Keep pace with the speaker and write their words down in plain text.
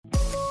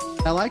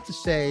I like to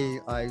say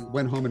I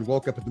went home and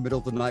woke up in the middle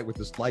of the night with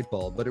this light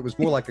bulb, but it was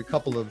more like a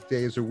couple of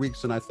days or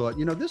weeks, and I thought,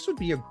 this would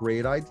be a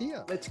great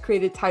idea. Let's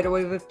create a tidal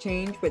wave of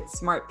change with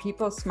smart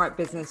people, smart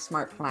business,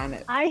 smart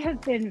planet. I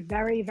have been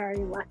very, very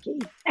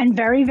lucky and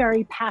very,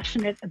 very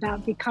passionate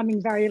about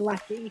becoming very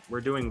lucky.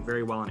 We're doing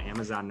very well on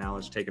Amazon now.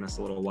 It's taken us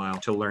a little while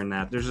to learn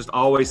that. There's just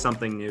always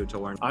something new to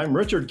learn. I'm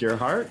Richard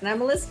Gearhart. And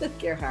I'm Elizabeth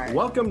Gearhart.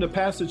 Welcome to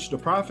Passage to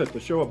Profit, the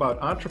show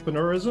about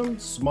entrepreneurism,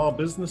 small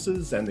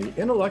businesses, and the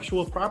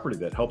intellectual property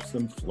that helps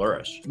them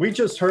flourish. We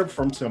just heard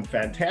from some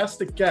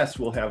fantastic guests.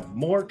 We'll have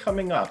more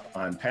coming up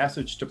on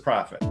Passage to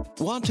Profit.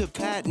 Want to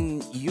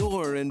patent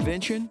your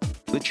invention?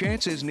 The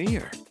chance is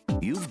near.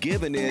 You've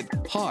given it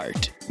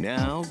heart.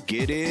 Now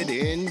get it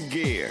in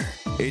gear.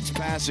 It's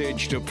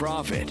Passage to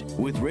Profit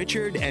with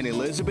Richard and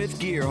Elizabeth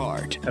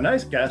Gearhart.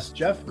 Tonight's guest,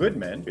 Jeff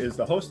Goodman, is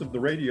the host of the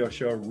radio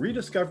show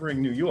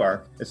Rediscovering New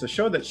York. It's a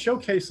show that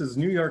showcases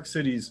New York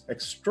City's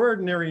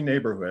extraordinary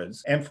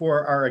neighborhoods. And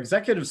for our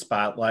executive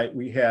spotlight,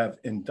 we have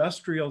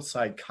industrial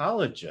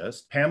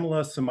psychologist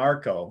Pamela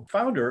Sammarco,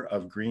 founder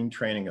of Green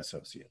Training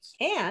Associates.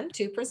 And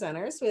two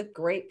presenters with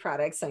great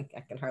products. I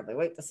can hardly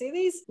wait to see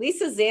these.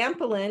 Lisa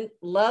Zampolin,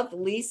 Love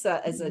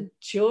Lisa as a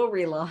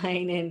jewelry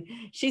line, and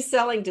she's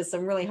selling to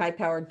some really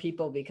high-powered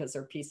people because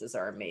her pieces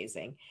are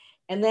amazing.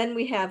 And then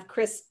we have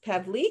Chris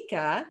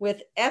Pavlika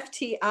with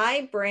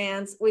FTI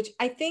Brands, which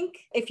I think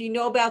if you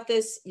know about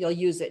this, you'll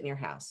use it in your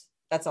house.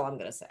 That's all I'm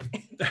going to say.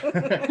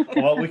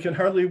 Well, we can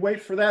hardly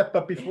wait for that.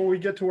 But before we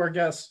get to our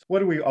guests, what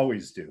do we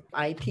always do?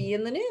 IP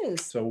in the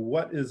news. So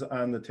what is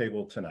on the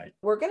table tonight?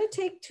 We're going to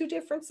take two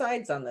different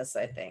sides on this,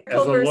 I think.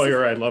 As a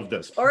lawyer, I love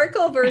this.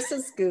 Oracle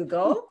versus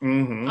Google.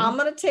 Mm-hmm. I'm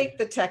going to take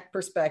the tech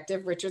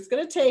perspective. Richard's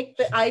going to take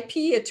the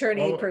IP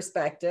attorney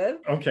perspective.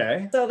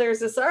 Okay. So there's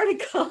this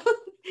article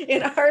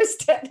in Ars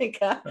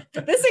Technica.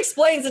 This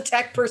explains the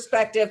tech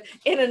perspective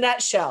in a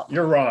nutshell.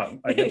 You're wrong.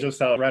 I can just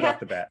tell right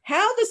off the bat.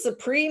 How the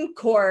Supreme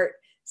Court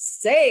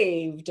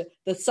saved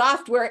the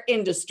software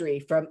industry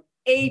from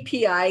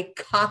API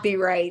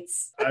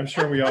copyrights. I'm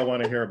sure we all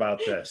want to hear about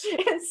this.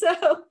 And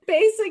so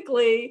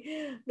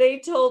basically, they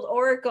told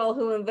Oracle,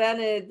 who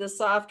invented the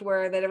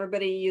software that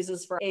everybody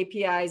uses for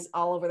APIs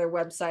all over their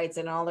websites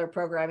and all their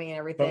programming and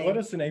everything. But what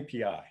is an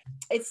API?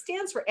 It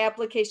stands for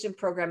Application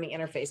Programming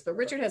Interface, but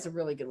Richard has a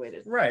really good way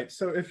to. Right.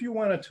 So if you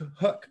wanted to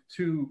hook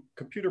two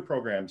computer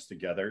programs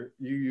together,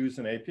 you use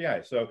an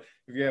API. So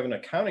if you have an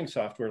accounting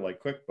software like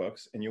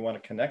QuickBooks and you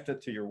want to connect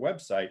it to your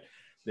website,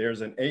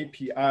 there's an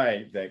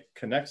API that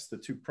connects the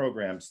two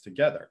programs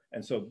together.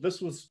 And so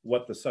this was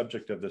what the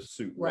subject of this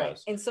suit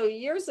was. And so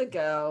years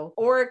ago,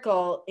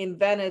 Oracle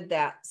invented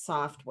that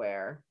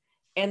software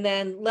and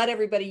then let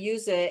everybody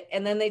use it.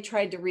 And then they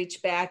tried to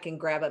reach back and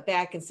grab it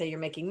back and say, you're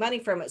making money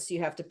from it, so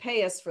you have to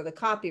pay us for the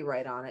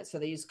copyright on it. So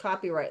they used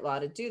copyright law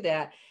to do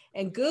that.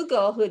 And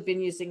Google, who had been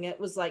using it,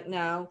 was like,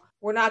 no,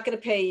 we're not going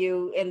to pay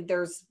you. And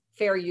there's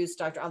fair use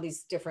doctrine, all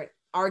these different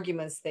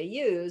arguments they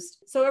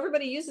used. So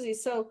everybody uses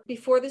these. So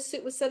before the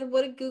suit was settled,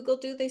 what did Google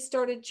do? They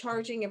started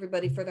charging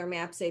everybody for their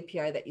Maps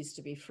API that used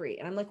to be free.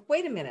 And I'm like,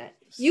 wait a minute.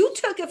 You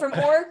took it from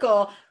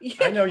Oracle.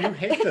 I know you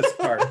hate this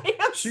part.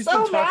 She's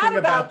so been talking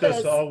about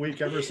this all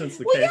week ever since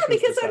the case was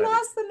because decided. I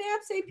lost the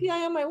Maps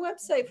API on my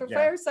website for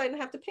Fireside and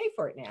have to pay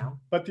for it now.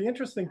 But the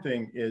interesting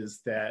thing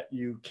is that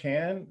you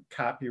can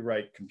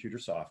copyright computer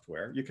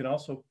software. You can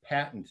also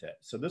patent it.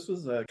 So this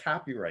was a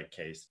copyright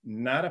case,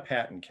 not a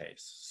patent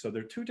case. So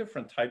there are two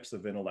different types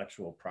of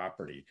intellectual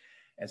property.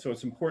 And so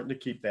it's important to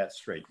keep that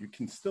straight. You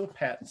can still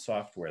patent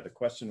software. The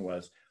question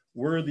was,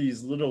 were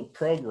these little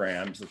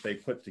programs that they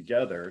put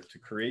together to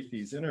create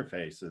these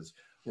interfaces,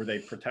 were they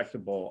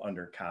protectable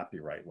under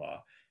copyright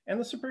law? And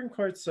the Supreme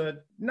Court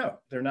said, no,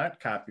 they're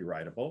not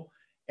copyrightable.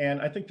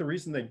 And I think the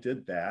reason they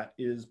did that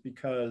is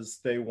because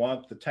they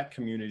want the tech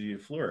community to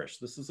flourish.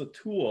 This is a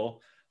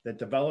tool that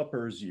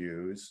developers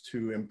use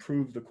to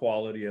improve the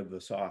quality of the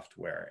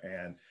software.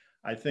 And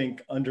I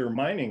think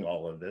undermining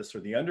all of this, or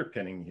the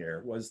underpinning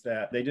here, was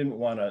that they didn't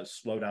want to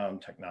slow down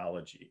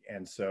technology.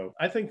 And so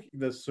I think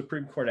the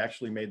Supreme Court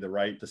actually made the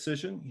right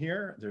decision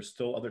here. There's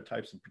still other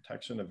types of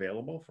protection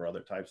available for other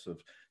types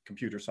of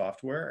computer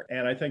software.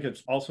 And I think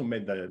it's also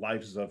made the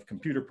lives of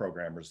computer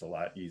programmers a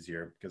lot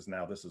easier, because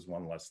now this is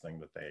one less thing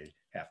that they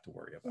have to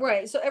worry about.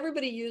 Right. So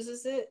everybody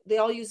uses it. They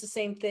all use the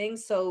same thing.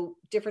 So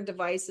different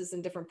devices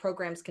and different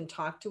programs can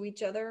talk to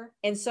each other.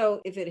 And so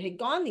if it had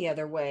gone the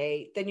other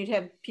way, then you'd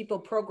have people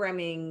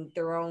programming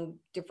their own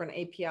different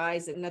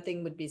APIs and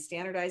nothing would be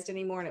standardized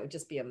anymore, and it would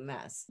just be a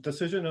mess.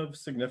 Decision of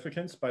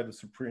significance by the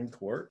Supreme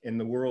Court in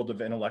the world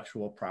of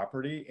intellectual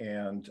property,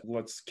 and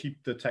let's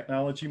keep the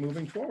technology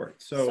moving forward.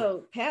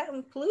 So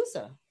Patent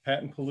Palooza.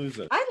 Patent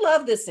Palooza. I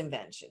love this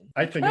invention.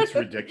 I think it's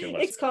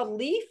ridiculous. It's called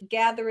leaf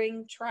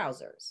gathering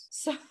trousers.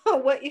 So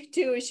what you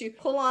do is you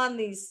pull on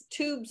these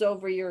tubes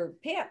over your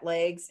pant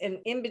legs, and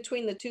in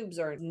between the tubes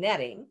are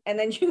netting, and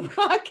then you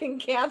walk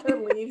and gather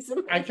leaves.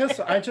 I guess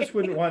I just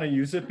wouldn't want to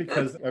use it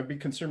because I'd be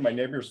concerned my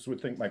neighbors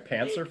would think my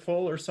pants are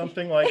full or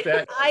something like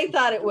that. I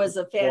thought it was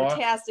a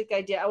fantastic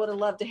idea. I would have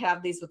loved to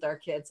have these with our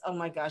kids. Oh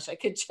my gosh, I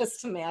could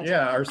just imagine.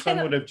 Yeah, our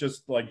son would have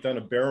just like done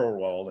a barrel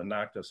roll and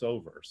knocked us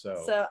over.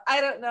 So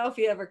I don't know if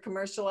you ever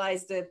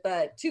commercialized it,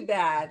 but too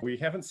bad. We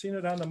haven't seen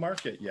it on the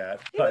market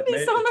yet. It would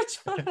be so much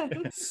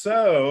fun.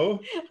 So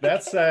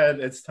that said,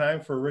 it's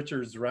time for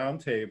Richard's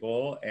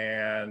Roundtable,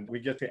 and we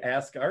get to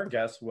ask our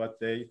guests what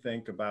they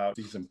think about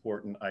these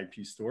important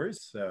IP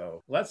stories.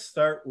 So let's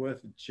start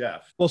with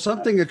Jeff. Well,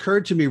 something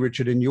occurred to me,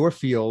 Richard, in your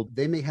field,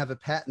 they may have a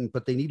patent,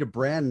 but they need a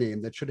brand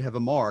name that should have a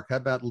mark. How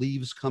about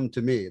Leaves Come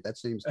to Me? That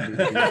seems to be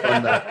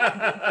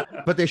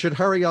fun. But they should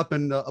hurry up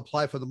and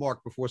apply for the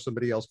mark before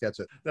somebody else gets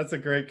it. That's a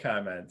great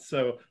comment.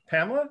 So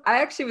Pamela?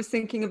 I actually was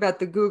thinking about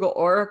the Google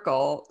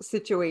Oracle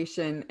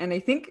situation. And I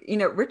think,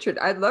 Richard,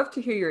 I'd love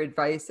to hear your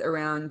advice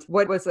around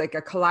what was like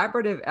a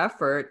collaborative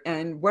effort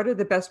and what are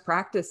the best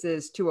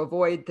practices to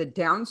avoid the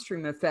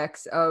downstream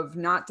effects of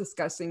not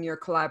discussing your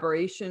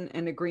collaboration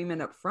and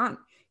agreement up front.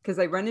 Because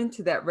I run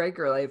into that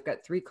regularly. I've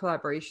got 3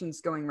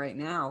 collaborations going right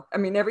now. I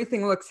mean,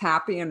 everything looks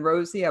happy and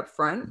rosy up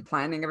front,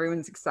 planning,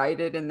 everyone's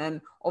excited. And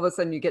then all of a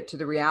sudden you get to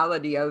the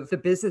reality of the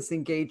business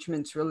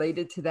engagements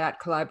related to that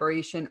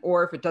collaboration,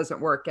 or if it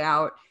doesn't work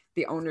out,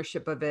 the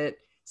ownership of it.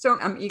 So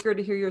I'm eager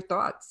to hear your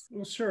thoughts.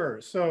 Well, sure.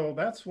 So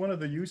that's one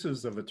of the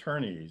uses of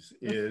attorneys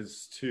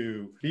is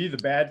to be the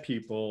bad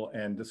people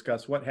and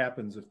discuss what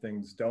happens if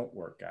things don't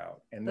work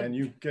out. And then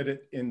you get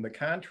it in the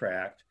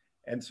contract.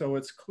 And so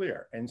it's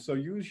clear. And so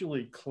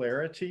usually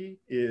clarity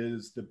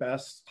is the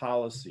best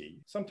policy.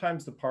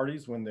 Sometimes the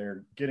parties, when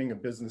they're getting a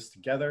business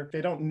together,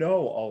 they don't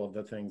know all of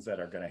the things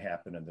that are going to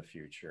happen in the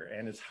future.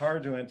 And it's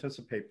hard to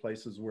anticipate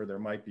places where there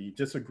might be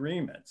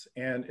disagreements.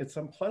 And it's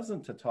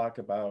unpleasant to talk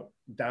about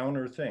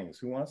downer things.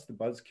 Who wants to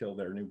buzzkill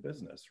their new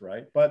business,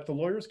 right? But the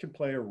lawyers can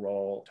play a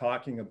role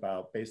talking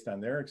about, based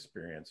on their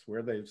experience,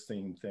 where they've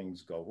seen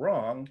things go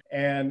wrong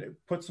and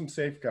put some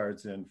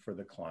safeguards in for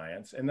the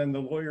clients. And then the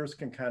lawyers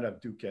can kind of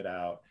duke it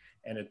out,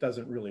 and it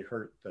doesn't really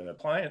hurt the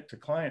client to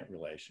client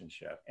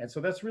relationship. And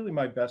so that's really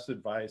my best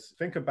advice.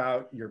 Think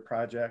about your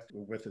project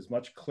with as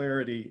much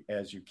clarity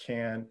as you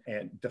can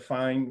and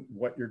define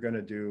what you're going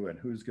to do and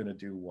who's going to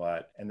do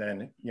what. And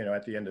then,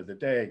 at the end of the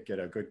day, get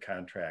a good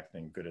contract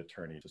and good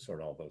attorney to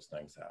sort all those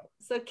things out.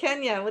 So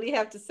Kenya, what do you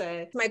have to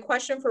say? My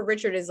question for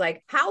Richard is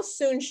how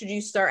soon should you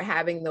start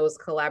having those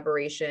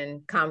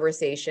collaboration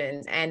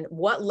conversations, and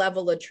what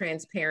level of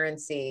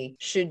transparency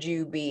should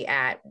you be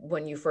at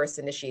when you first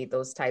initiate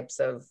those types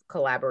of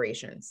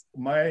collaborations?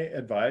 My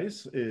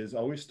advice is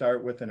always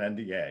start with an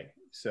NDA.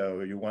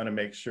 So you want to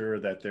make sure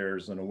that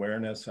there's an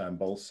awareness on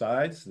both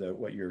sides that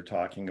what you're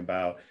talking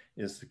about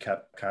is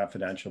kept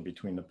confidential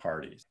between the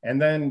parties.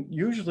 And then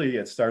usually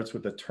it starts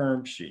with a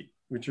term sheet,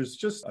 which is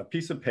just a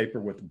piece of paper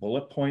with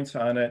bullet points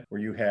on it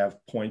where you have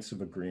points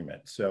of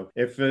agreement. So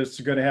if it's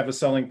going to have a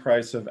selling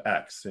price of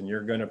X and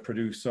you're going to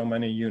produce so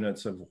many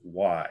units of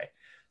Y,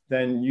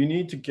 then you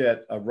need to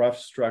get a rough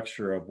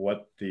structure of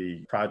what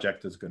the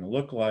project is going to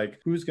look like,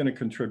 who's going to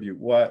contribute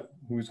what,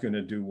 who's going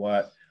to do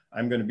what.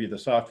 I'm going to be the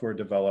software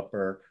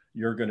developer,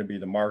 you're going to be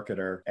the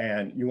marketer,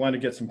 and you want to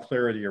get some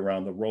clarity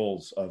around the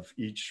roles of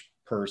each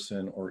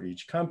person or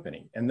each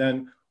company. And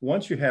then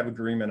once you have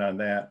agreement on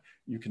that,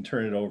 you can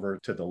turn it over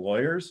to the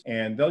lawyers,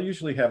 and they'll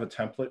usually have a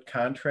template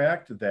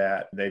contract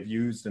that they've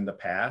used in the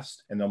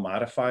past, and they'll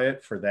modify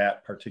it for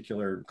that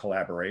particular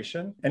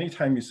collaboration.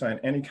 Anytime you sign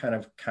any kind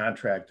of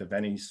contract of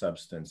any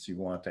substance, you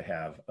want to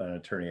have an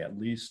attorney at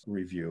least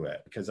review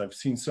it, because I've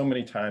seen so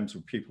many times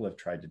where people have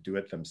tried to do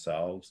it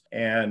themselves.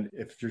 And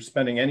if you're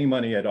spending any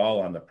money at all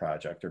on the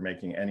project or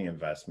making any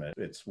investment,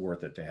 it's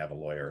worth it to have a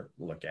lawyer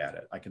look at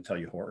it. I can tell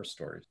you horror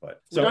stories,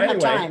 but so anyway, have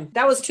time.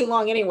 That was too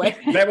long anyway.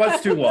 That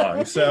was too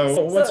long.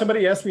 So when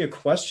somebody asked me a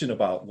question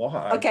about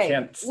law, okay, I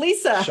can't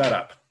Lisa, shut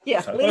up.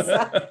 Yeah,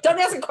 Lisa, don't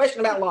ask a question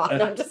about law.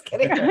 No, I'm just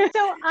kidding.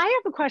 So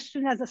I have a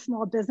question as a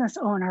small business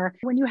owner.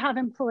 When you have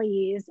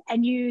employees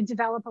and you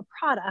develop a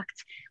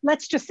product,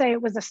 let's just say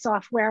it was a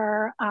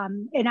software,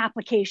 an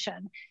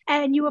application,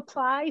 and you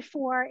apply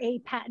for a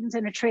patent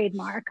and a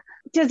trademark.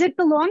 Does it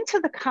belong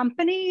to the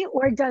company,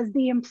 or does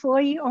the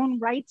employee own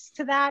rights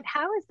to that?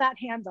 How is that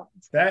handled?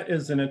 That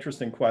is an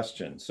interesting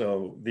question.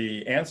 So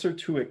the answer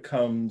to it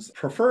comes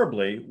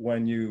preferably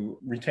when you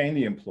retain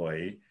the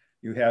employee.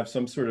 You have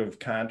some sort of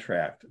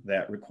contract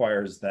that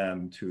requires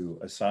them to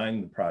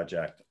assign the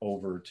project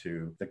over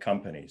to the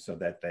company so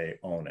that they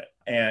own it.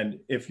 And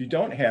if you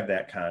don't have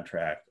that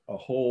contract, a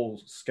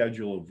whole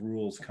schedule of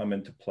rules come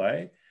into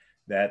play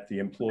that the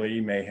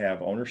employee may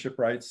have ownership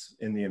rights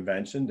in the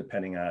invention,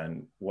 depending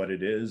on what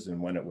it is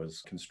and when it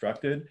was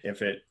constructed.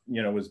 If it,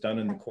 was done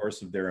in the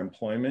course of their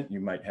employment, you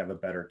might have a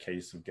better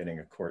case of getting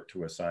a court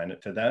to assign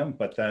it to them.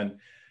 But then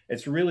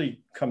It's really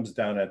comes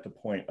down at the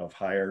point of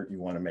hire. You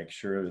want to make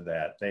sure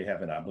that they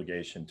have an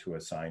obligation to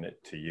assign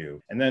it to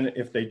you. And then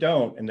if they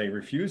don't and they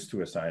refuse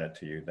to assign it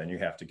to you, then you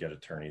have to get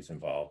attorneys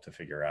involved to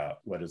figure out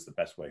what is the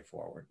best way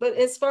forward. But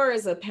as far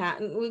as a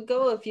patent would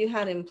go, if you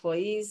had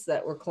employees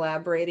that were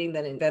collaborating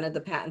that invented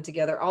the patent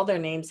together, all their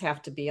names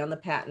have to be on the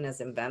patent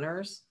as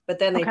inventors, but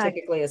then they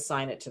typically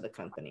assign it to the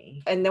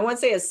company. And then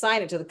once they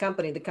assign it to the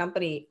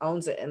company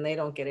owns it and they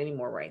don't get any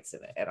more rights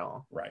in it at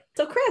all. Right.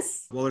 So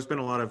Chris. Well, there's been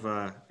a lot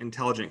of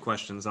intelligent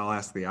questions. I'll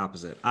ask the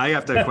opposite. I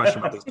have to question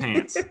about these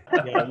pants.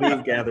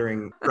 Leaf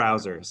gathering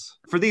trousers.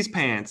 For these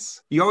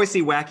pants, you always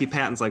see wacky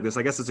patents like this.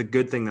 I guess it's a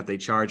good thing that they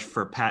charge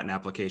for patent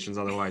applications.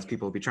 Otherwise,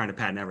 people will be trying to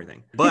patent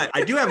everything. But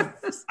I do have,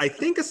 I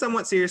think, a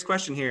somewhat serious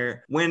question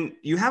here. When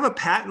you have a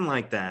patent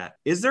like that,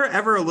 is there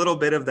ever a little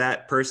bit of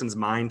that person's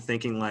mind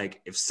thinking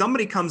like, if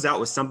somebody comes out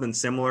with something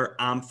similar,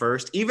 I'm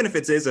first, even if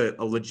it is a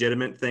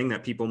legitimate thing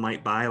that people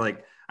might buy?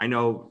 Like, I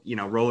know,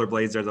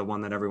 rollerblades are the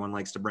one that everyone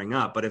likes to bring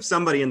up, but if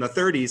somebody in the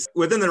 30s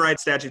within the right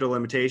statute of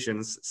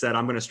limitations said,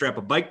 I'm going to strap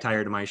a bike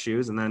tire to my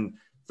shoes, and then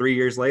 3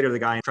 years later, the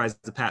guy tries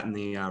to patent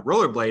the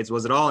rollerblades,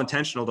 was it all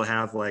intentional to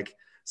have like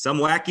some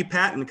wacky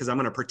patent because I'm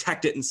going to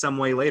protect it in some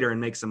way later and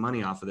make some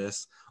money off of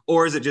this?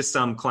 Or is it just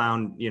some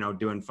clown,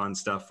 doing fun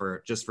stuff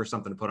for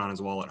something to put on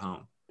his wall at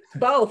home?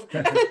 Both.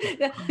 That's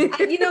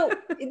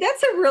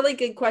a really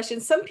good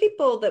question. Some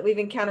people that we've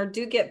encountered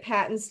do get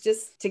patents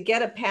just to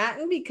get a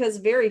patent because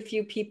very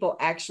few people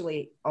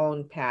actually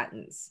own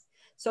patents.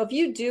 So if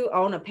you do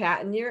own a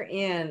patent, you're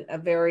in a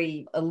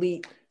very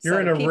elite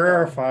You're in a people.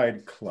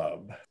 rarefied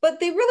club. But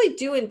they really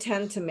do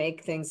intend to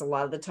make things a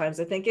lot of the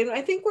times, I think. And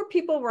I think where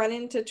people run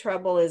into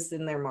trouble is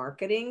in their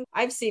marketing.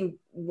 I've seen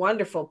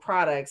wonderful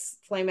products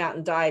flame out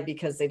and die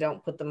because they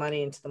don't put the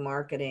money into the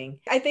marketing.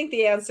 I think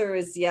the answer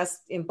is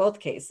yes in both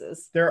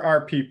cases. There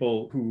are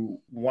people who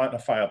want to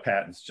file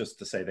patents just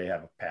to say they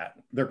have a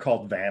patent. They're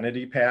called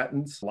vanity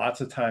patents. Lots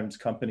of times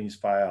companies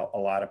file a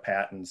lot of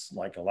patents,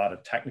 like a lot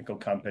of technical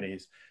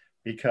companies,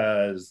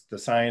 because the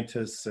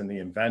scientists and the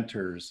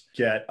inventors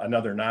get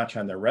another notch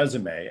on their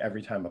resume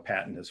every time a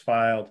patent is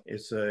filed.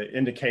 It's an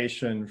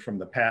indication from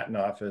the patent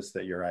office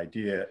that your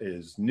idea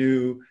is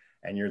new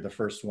and you're the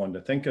first one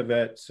to think of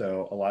it.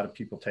 So a lot of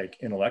people take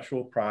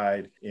intellectual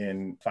pride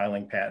in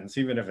filing patents,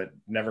 even if it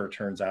never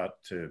turns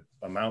out to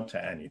amount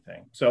to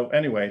anything. So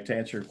anyway, to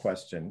answer your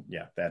question,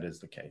 yeah, that is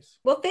the case.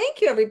 Well,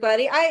 thank you,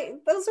 everybody.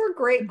 Those were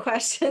great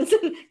questions.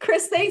 And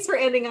Chris, thanks for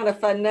ending on a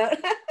fun note.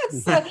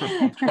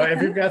 Well,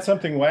 if you've got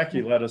something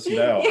wacky, let us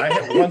know.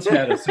 I once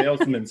had a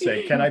salesman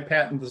say, "Can I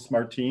patent this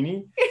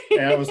martini?"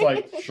 And I was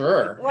like,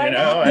 "Sure."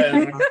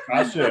 It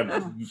cost you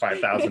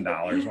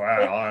 $5,000.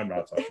 Well, I'm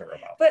not so sure about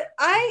that. But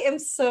I am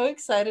so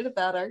excited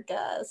about our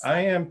guest.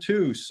 I am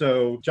too.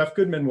 So Jeff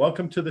Goodman,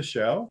 welcome to the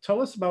show.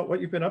 Tell us about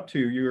what you've been up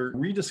to. You're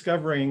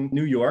rediscovering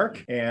New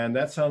York, and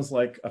that sounds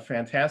like a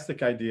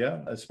fantastic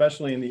idea,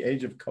 especially in the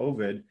age of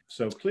COVID.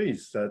 So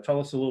please tell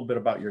us a little bit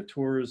about your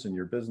tours and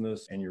your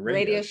business and your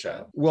radio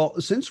show. Well,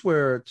 since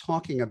we're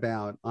talking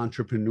about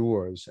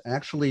entrepreneurs,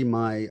 actually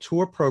my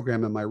tour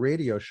program and my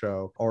radio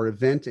show are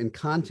event and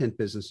content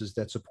businesses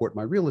that support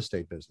my real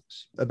estate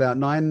business. About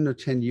 9 or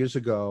 10 years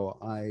ago,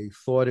 I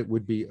thought it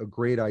would be a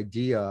great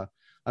idea.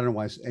 I don't know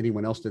why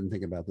anyone else didn't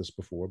think about this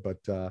before,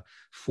 but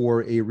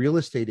for a real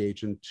estate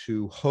agent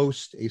to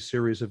host a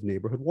series of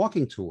neighborhood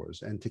walking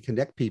tours and to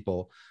connect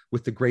people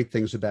with the great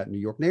things about New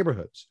York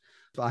neighborhoods.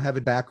 I have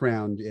a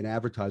background in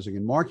advertising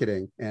and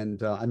marketing,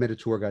 and I met a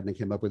tour guide and I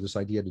came up with this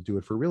idea to do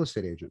it for a real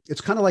estate agent.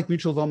 It's kind of like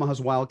Mutual of Omaha's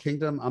Wild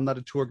Kingdom. I'm not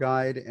a tour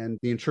guide, and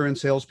the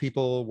insurance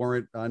salespeople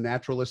weren't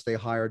naturalists. They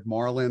hired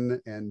Marlon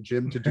and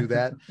Jim to do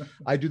that.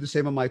 I do the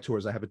same on my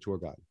tours. I have a tour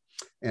guide.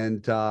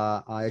 And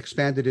I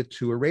expanded it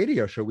to a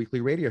radio show,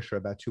 weekly radio show,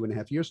 about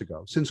 2.5 years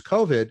ago. Since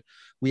COVID,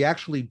 we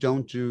actually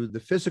don't do the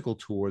physical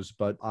tours,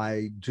 but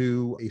I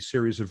do a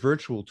series of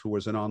virtual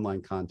tours and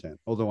online content,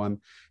 although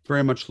I'm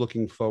very much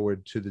looking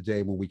forward to the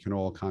day when we can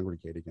all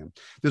congregate again.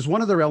 There's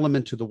one other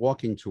element to the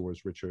walking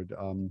tours, Richard,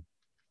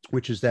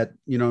 which is that,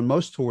 in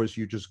most tours,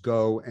 you just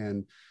go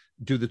and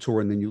do the tour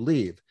and then you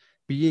leave.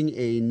 Being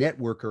a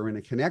networker and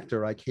a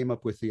connector, I came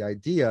up with the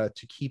idea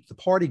to keep the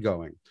party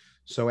going.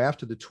 So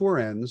after the tour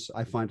ends,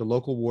 I find a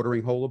local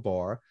watering hole or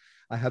bar.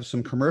 I have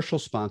some commercial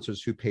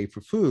sponsors who pay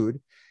for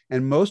food.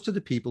 And most of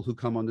the people who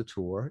come on the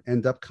tour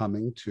end up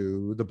coming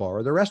to the bar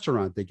or the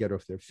restaurant. They get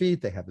off their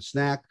feet, they have a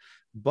snack.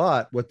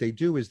 But what they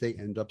do is they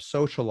end up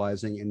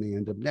socializing and they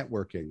end up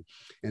networking.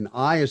 And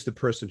I, as the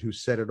person who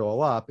set it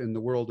all up in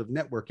the world of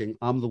networking,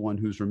 I'm the one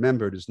who's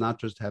remembered as not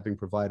just having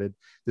provided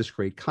this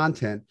great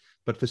content,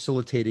 but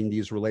facilitating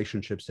these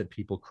relationships that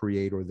people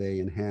create or they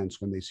enhance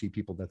when they see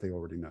people that they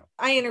already know.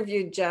 I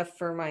interviewed Jeff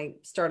for my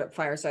startup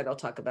fireside I'll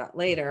talk about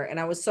later. And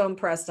I was so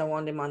impressed. I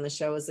wanted him on the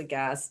show as a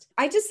guest.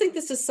 I just think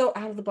this is so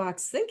out of the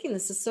box thinking.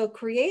 This is so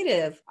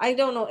creative. I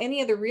don't know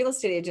any other real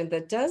estate agent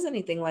that does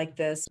anything like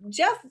this.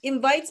 Jeff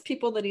invites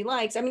people that he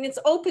likes. I mean, it's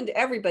open to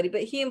everybody,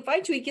 but he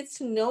invites you, he gets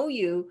to know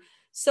you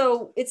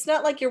So it's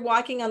not like you're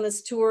walking on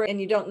this tour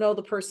and you don't know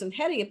the person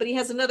heading it, but he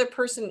has another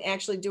person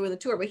actually doing the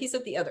tour, but he's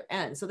at the other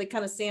end. So they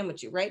kind of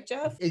sandwich you, right,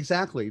 Jeff?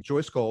 Exactly.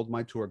 Joyce Gold,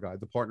 my tour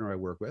guide, the partner I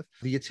work with.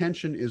 The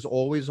attention is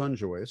always on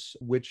Joyce,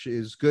 which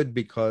is good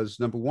because,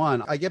 number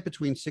one, I get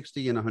between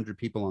 60 and 100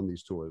 people on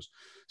these tours.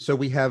 So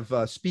we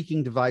have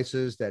speaking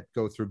devices that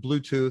go through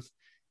Bluetooth.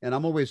 And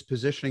I'm always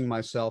positioning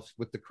myself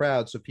with the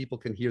crowd so people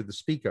can hear the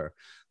speaker.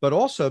 But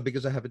also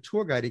because I have a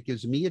tour guide, it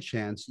gives me a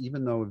chance,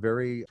 even though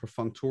very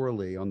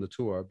perfunctorily on the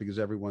tour, because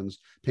everyone's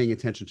paying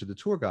attention to the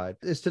tour guide,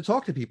 is to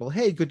talk to people.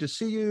 Hey, good to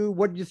see you.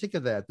 What do you think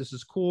of that? This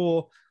is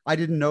cool. I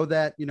didn't know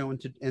that,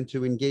 and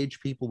to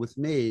engage people with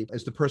me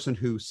as the person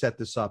who set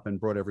this up and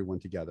brought everyone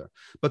together.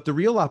 But the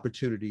real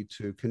opportunity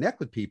to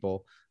connect with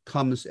people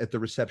comes at the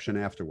reception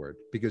afterward,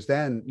 because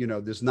then,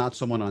 there's not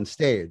someone on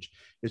stage.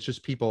 It's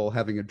just people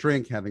having a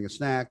drink, having a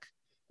snack,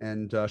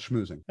 and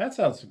schmoozing. That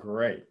sounds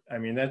great. I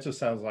mean, that just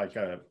sounds like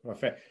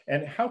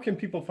and how can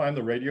people find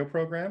the radio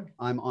program?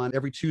 I'm on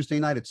every Tuesday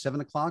night at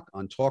 7:00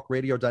 on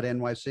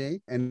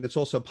talkradio.nyc. And it's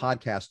also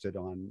podcasted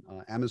on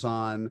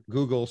Amazon,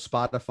 Google,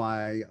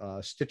 Spotify,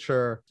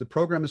 Stitcher. The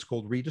program is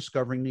called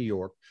Rediscovering New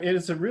York.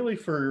 Is it really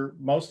for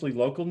mostly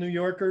local New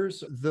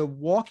Yorkers? The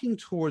walking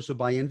tours are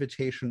by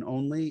invitation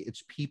only.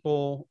 It's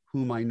people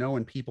whom I know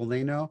and people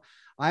they know.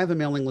 I have a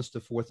mailing list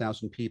of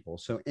 4,000 people.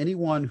 So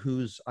anyone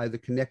who's either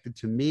connected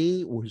to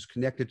me or who's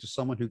connected to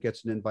someone who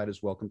gets an invite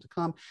is welcome to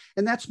come.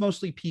 And that's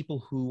mostly people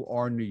who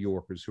are New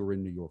Yorkers, who are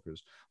in New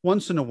Yorkers.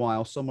 Once in a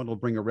while, someone will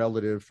bring a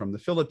relative from the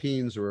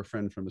Philippines or a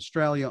friend from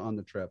Australia on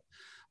the trip.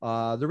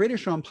 The radio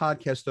show and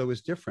podcast, though,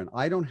 is different.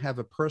 I don't have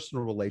a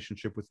personal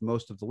relationship with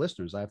most of the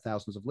listeners. I have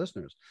thousands of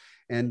listeners.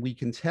 And we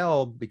can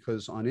tell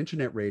because on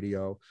internet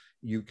radio,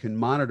 you can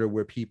monitor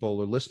where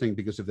people are listening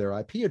because of their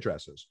IP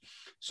addresses.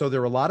 So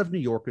there are a lot of New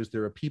Yorkers,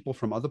 there are people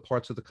from other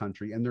parts of the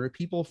country, and there are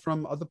people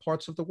from other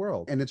parts of the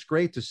world. And it's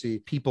great to see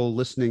people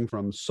listening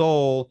from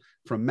Seoul,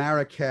 from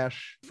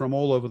Marrakesh, from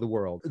all over the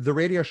world. The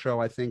radio show,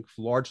 I think,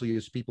 largely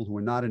is people who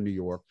are not in New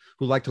York,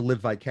 who like to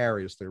live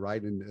vicariously,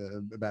 right,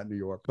 about New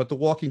York. But the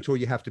walking tour,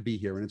 you have to be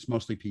here, and it's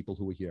mostly people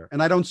who are here.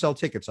 And I don't sell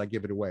tickets, I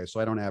give it away, so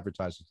I don't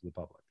advertise it to the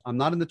public. I'm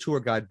not in the tour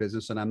guide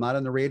business, and I'm not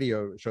in the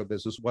radio show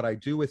business. What I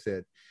do with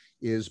it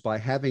is by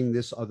having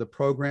this other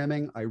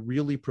programming, I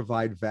really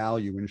provide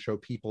value and show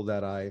people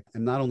that I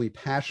am not only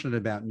passionate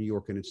about New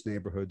York and its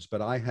neighborhoods,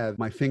 but I have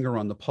my finger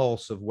on the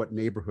pulse of what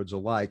neighborhoods are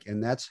like.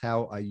 And that's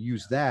how I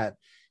use that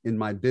in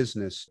my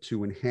business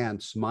to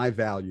enhance my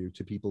value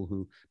to people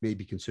who may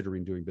be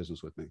considering doing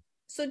business with me.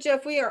 So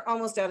Jeff, we are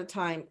almost out of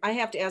time. I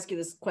have to ask you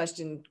this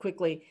question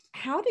quickly.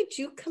 How did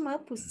you come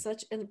up with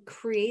such a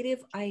creative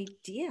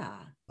idea?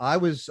 I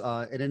was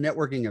at a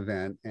networking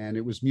event and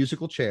it was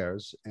musical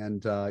chairs.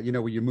 And,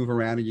 where you move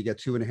around and you get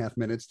 2.5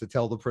 minutes to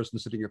tell the person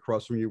sitting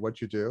across from you what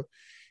you do.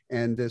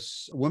 And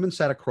this woman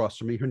sat across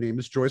from me. Her name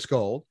is Joyce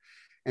Gold.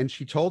 And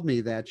she told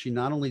me that she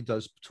not only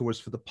does tours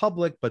for the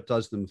public, but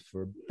does them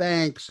for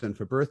banks and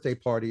for birthday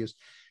parties.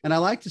 And I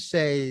like to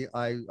say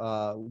I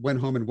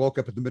went home and woke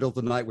up in the middle of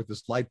the night with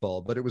this light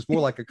bulb, but it was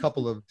more like a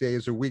couple of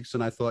days or weeks.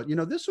 And I thought,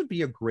 this would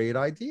be a great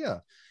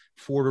idea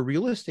for a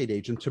real estate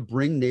agent to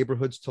bring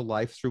neighborhoods to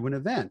life through an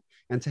event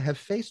and to have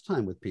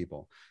FaceTime with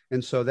people.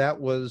 And so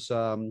that was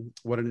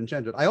what it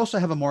engendered. I also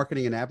have a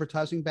marketing and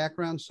advertising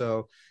background.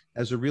 So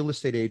as a real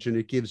estate agent,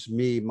 it gives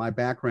me my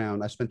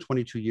background. I spent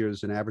 22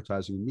 years in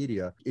advertising and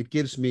media. It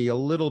gives me a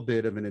little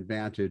bit of an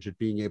advantage at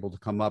being able to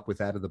come up with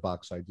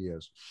out-of-the-box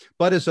ideas.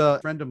 But as a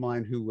friend of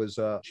mine who was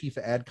a chief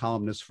ad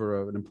columnist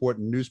for an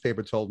important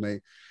newspaper told me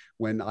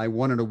when I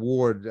won an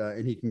award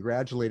and he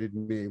congratulated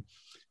me,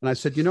 and I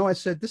said,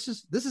 this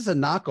is a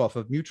knockoff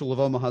of Mutual of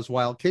Omaha's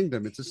Wild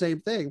Kingdom. It's the same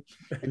thing.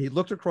 And he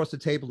looked across the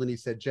table and he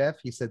said,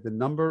 Jeff, the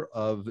number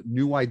of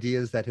new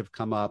ideas that have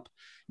come up,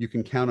 you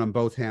can count on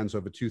both hands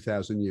over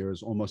 2,000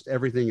 years. Almost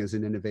everything is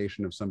an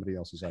innovation of somebody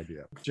else's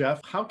idea.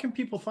 Jeff, how can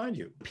people find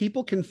you?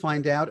 People can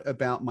find out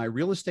about my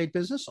real estate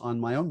business on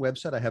my own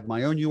website. I have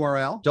my own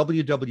URL,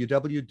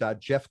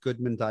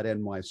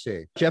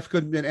 www.jeffgoodman.nyc. Jeff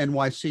Goodman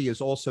NYC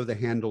is also the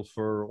handle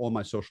for all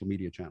my social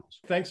media channels.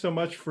 Thanks so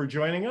much for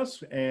joining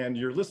us. And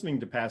you're listening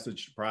to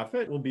Passage to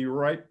Profit. We'll be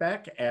right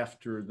back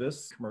after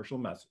this commercial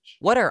message.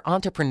 What are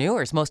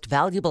entrepreneurs' most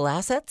valuable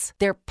assets?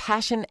 Their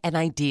passion and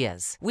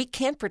ideas. We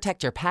can't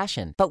protect your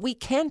passion, but we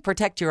can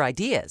protect your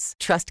ideas.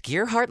 Trust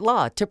Gearhart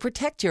Law to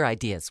protect your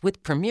ideas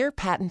with premier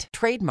patent,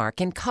 trademark,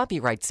 and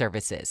copyright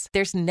services.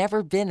 There's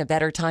never been a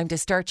better time to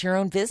start your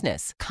own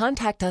business.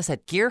 Contact us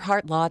at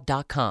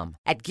GearhartLaw.com.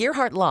 At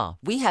Gearhart Law,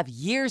 we have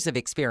years of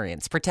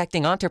experience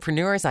protecting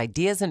entrepreneurs'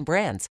 ideas and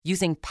brands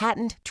using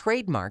patent,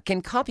 trademark,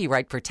 and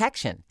copyright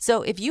protection.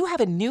 So if you have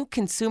a new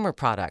consumer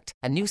product,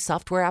 a new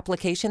software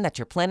application that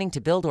you're planning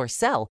to build or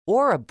sell,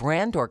 or a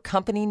brand or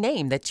company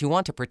name that you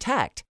want to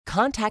protect,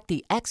 Contact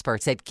the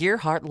experts at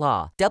Gearhart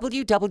Law,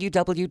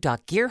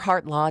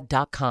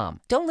 www.gearhartlaw.com.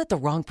 Don't let the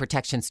wrong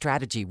protection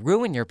strategy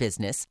ruin your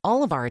business.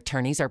 All of our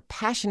attorneys are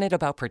passionate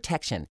about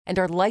protection and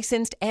are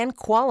licensed and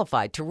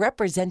qualified to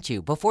represent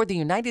you before the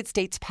United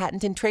States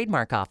Patent and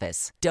Trademark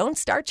Office. Don't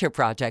start your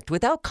project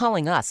without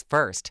calling us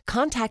first.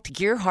 Contact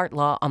Gearhart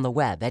Law on the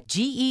web at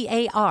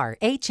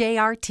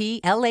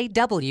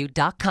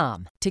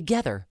GearHartLaw.com.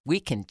 Together,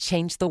 we can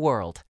change the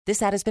world.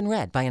 This ad has been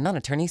read by a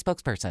non-attorney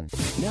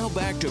spokesperson. Now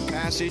back to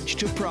Passage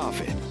to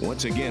Profit.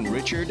 Once again,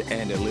 Richard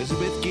and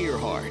Elizabeth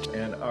Gearhart.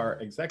 And our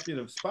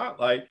executive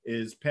spotlight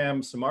is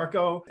Pam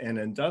Samarco, an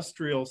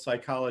industrial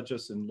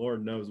psychologist, and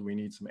Lord knows we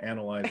need some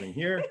analyzing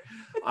here.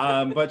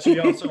 But she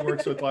also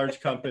works with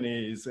large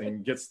companies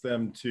and gets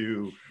them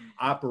to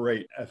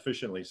operate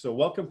efficiently. So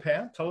welcome,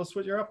 Pam. Tell us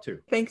what you're up to.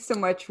 Thanks so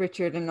much,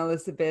 Richard and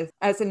Elizabeth.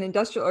 As an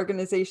industrial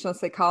organizational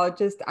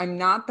psychologist, I'm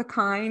not the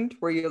kind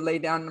where you lay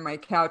down on my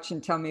couch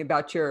and tell me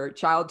about your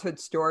childhood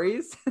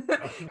stories.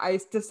 I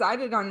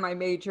decided on my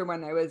major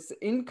when I was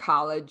in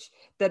college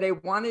that I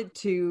wanted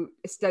to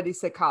study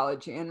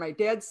psychology. And my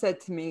dad said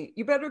to me,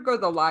 you better go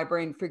to the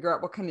library and figure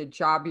out what kind of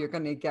job you're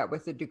going to get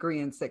with a degree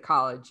in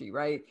psychology,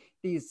 right?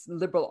 These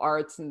liberal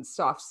arts and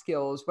soft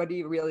skills, what are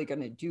you really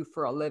going to do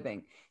for a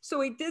living?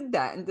 So I did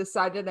that and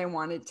decided I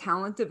wanted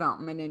talent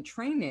development and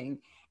training.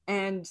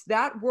 And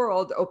that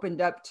world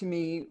opened up to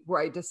me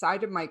where I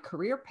decided my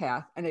career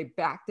path and I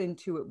backed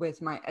into it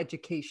with my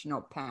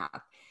educational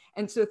path.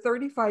 And so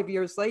 35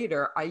 years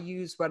later, I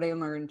use what I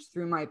learned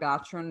through my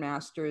bachelor and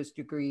master's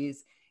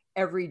degrees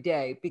every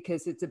day,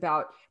 because it's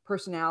about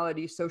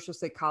personality, social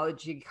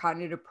psychology,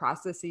 cognitive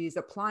processes,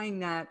 applying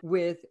that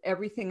with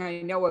everything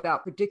I know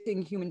about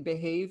predicting human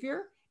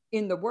behavior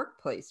in the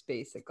workplace,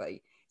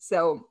 basically.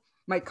 So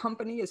my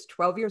company is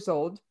 12 years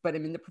old, but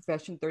I'm in the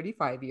profession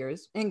 35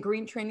 years. And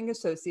Green Training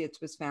Associates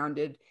was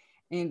founded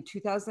in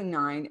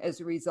 2009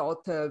 as a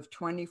result of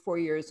 24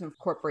 years of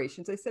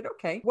corporations. I said,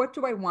 okay, what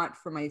do I want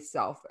for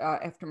myself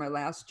after my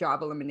last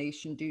job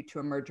elimination due to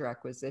a merger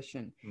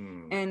acquisition?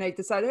 And I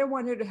decided I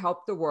wanted to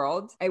help the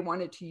world. I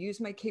wanted to use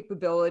my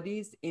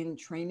capabilities in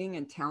training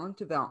and talent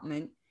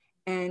development.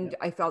 And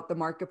I felt the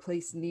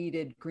marketplace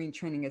needed Green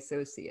Training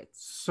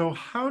Associates. So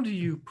how do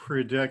you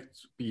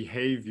predict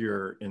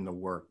behavior in the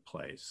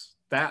workplace?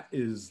 That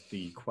is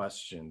the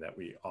question that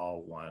we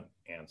all want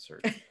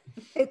answered.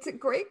 It's a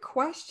great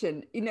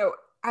question. You know,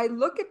 I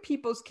look at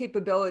people's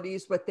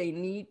capabilities, what they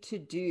need to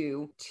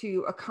do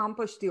to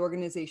accomplish the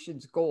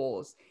organization's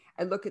goals.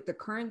 I look at the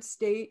current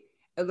state.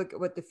 I look at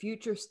what the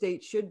future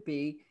state should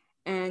be.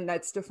 And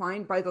that's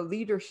defined by the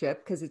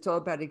leadership, because it's all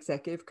about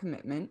executive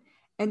commitment.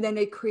 And then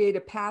I create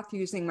a path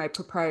using my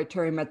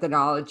proprietary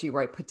methodology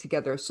where I put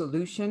together a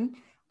solution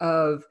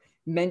of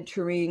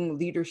mentoring,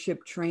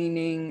 leadership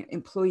training,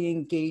 employee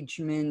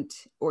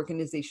engagement,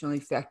 organizational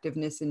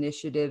effectiveness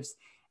initiatives,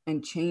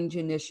 and change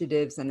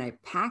initiatives. And I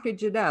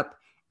package it up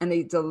and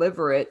I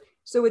deliver it.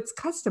 So it's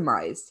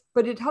customized,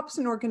 but it helps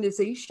an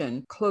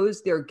organization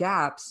close their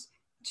gaps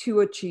to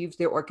achieve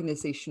their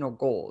organizational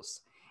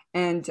goals.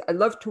 And I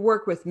love to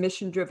work with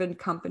mission-driven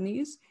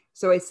companies.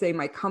 So I say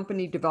my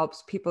company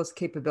develops people's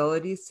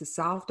capabilities to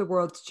solve the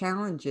world's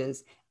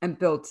challenges and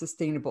build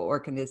sustainable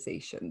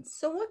organizations.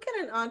 So what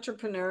can an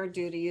entrepreneur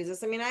do to use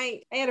this? I mean,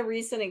 I had a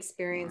recent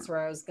experience where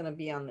I was going to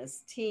be on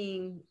this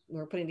team. We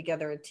were putting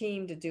together a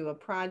team to do a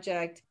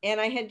project.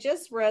 And I had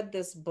just read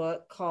this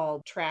book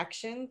called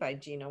Traction by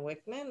Gino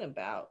Wickman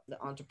about the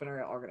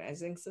entrepreneurial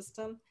organizing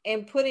system.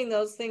 And putting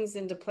those things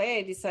into play,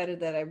 I decided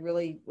that I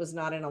really was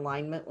not in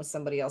alignment with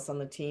somebody else on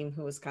the team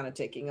who was kind of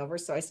taking over.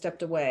 So I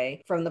stepped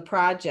away from the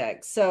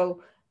project.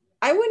 So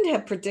I wouldn't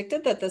have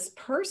predicted that this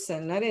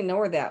person, I didn't know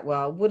her that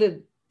well, would have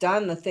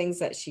done the things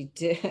that she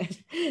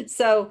did.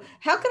 So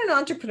how can an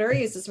entrepreneur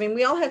use this? I mean,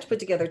 we all have to put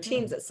together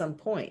teams at some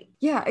point.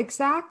 Yeah,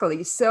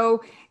 exactly.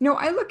 So,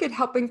 I look at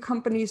helping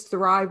companies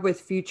thrive with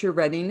future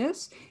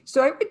readiness.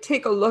 So I would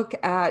take a look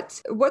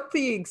at what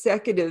the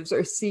executives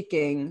are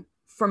seeking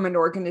from an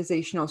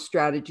organizational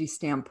strategy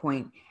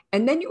standpoint.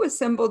 And then you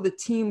assemble the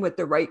team with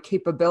the right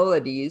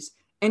capabilities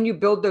and you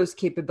build those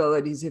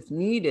capabilities if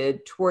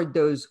needed toward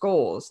those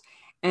goals.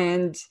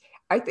 And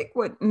I think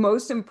what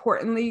most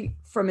importantly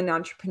from an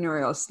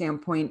entrepreneurial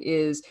standpoint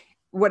is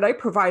what I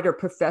provide are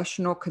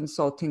professional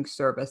consulting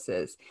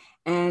services.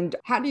 And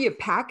how do you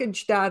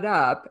package that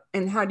up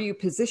and how do you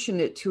position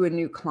it to a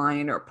new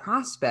client or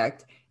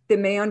prospect that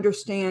may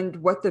understand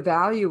what the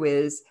value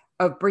is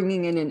of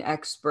bringing in an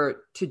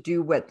expert to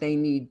do what they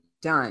need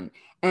done?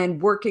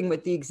 And working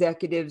with the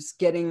executives,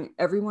 getting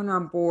everyone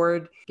on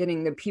board,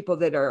 getting the people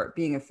that are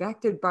being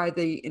affected by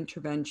the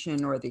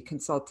intervention or the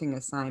consulting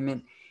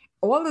assignment.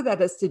 All of that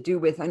has to do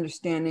with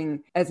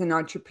understanding as an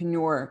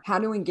entrepreneur how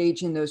to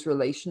engage in those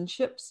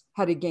relationships,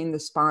 how to gain the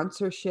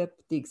sponsorship,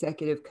 the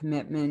executive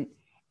commitment,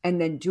 and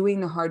then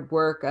doing the hard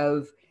work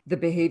of the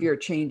behavior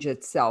change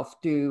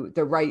itself, do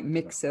the right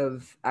mix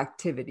of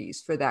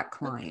activities for that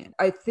client.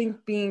 I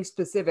think being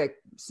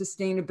specific,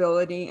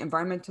 sustainability,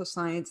 environmental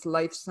science,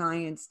 life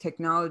science,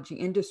 technology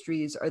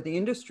industries are the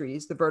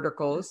industries, the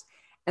verticals,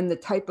 and the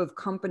type of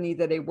company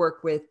that I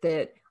work with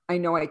that I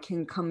know I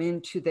can come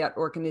into that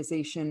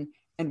organization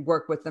and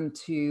work with them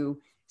to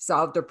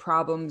solve their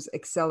problems,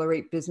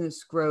 accelerate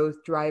business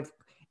growth, drive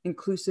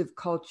inclusive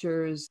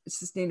cultures.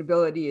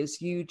 Sustainability is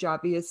huge,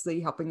 obviously,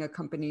 helping a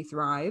company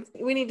thrive.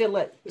 We need to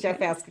let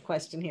Jeff ask a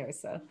question here.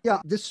 So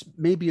yeah, this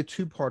may be a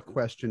two-part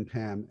question,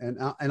 Pam.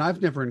 And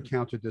I've never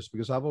encountered this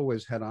because I've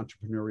always had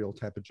entrepreneurial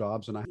type of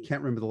jobs. And I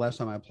can't remember the last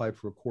time I applied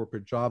for a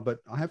corporate job, but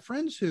I have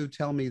friends who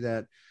tell me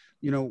that,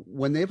 you know,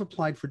 when they've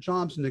applied for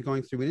jobs and they're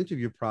going through an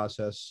interview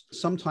process,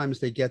 sometimes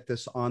they get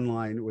this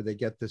online or they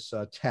get this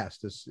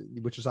test,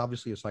 which is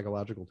obviously a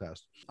psychological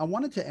test. I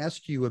wanted to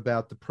ask you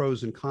about the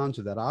pros and cons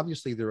of that.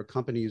 Obviously, there are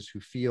companies who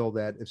feel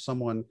that if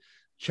someone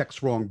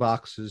checks wrong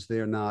boxes,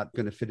 they're not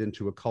going to fit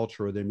into a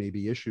culture or there may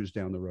be issues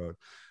down the road.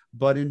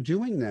 But in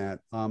doing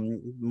that,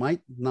 might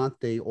not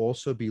they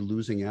also be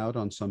losing out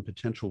on some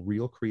potential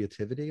real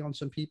creativity on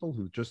some people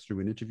who just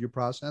through an interview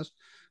process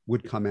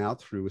would come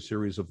out through a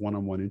series of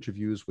one-on-one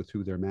interviews with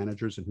who their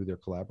managers and who their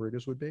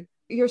collaborators would be?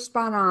 You're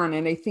spot on.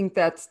 And I think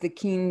that's the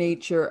keen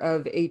nature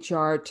of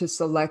HR, to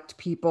select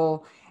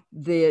people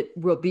that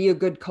will be a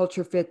good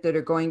culture fit, that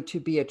are going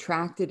to be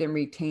attracted and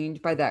retained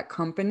by that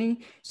company.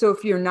 So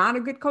if you're not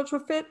a good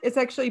cultural fit, it's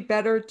actually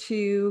better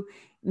to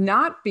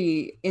not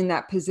be in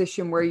that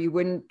position where you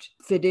wouldn't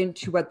fit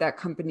into what that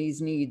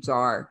company's needs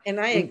are. And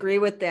I agree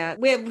with that.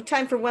 We have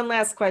time for one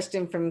last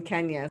question from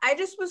Kenya. I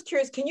just was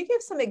curious, can you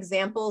give some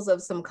examples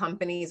of some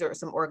companies or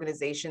some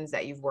organizations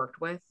that you've worked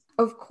with?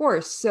 Of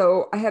course.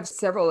 So I have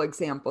several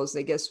examples.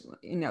 I guess,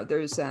 you know,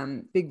 there's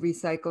a big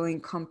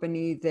recycling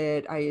company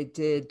that I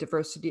did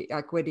diversity,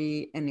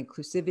 equity, and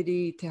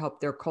inclusivity to help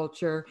their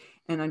culture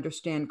and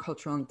understand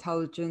cultural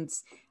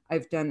intelligence.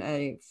 I've done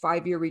a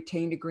 5-year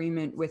retained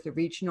agreement with a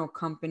regional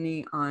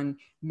company on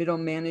middle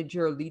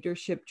manager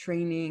leadership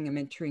training, a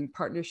mentoring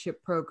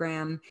partnership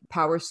program,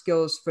 power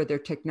skills for their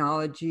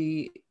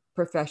technology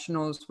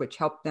professionals, which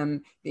help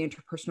them, the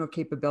interpersonal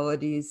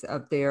capabilities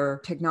of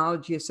their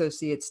technology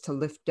associates to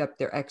lift up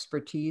their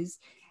expertise.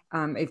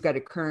 I've got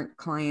a current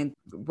client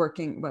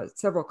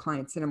several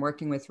clients that I'm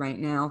working with right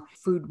now.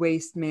 Food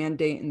waste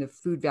mandate and the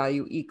food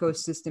value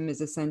ecosystem is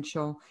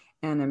essential.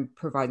 And I'm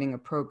providing a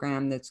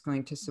program that's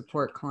going to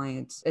support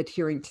clients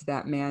adhering to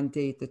that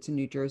mandate. That's a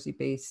New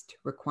Jersey-based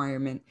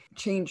requirement.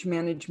 Change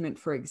management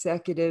for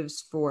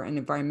executives for an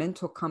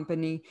environmental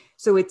company.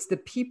 So it's the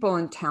people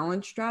and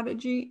talent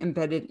strategy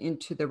embedded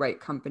into the right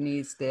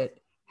companies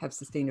that have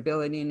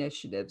sustainability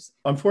initiatives.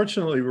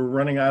 Unfortunately, we're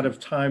running out of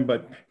time,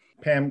 but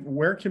Pam,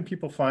 where can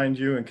people find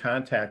you and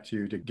contact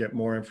you to get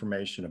more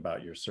information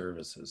about your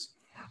services?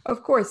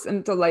 Of course,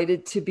 I'm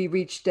delighted to be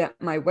reached at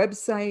my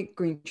website,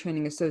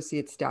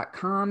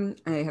 greentrainingassociates.com.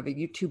 I have a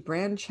YouTube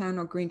brand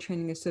channel, Green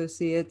Training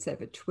Associates. I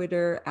have a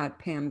Twitter at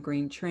Pam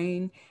Green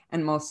Train,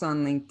 and I'm also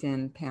on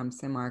LinkedIn, Pam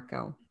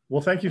Sammarco.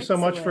 Well, thank you so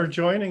much for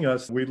joining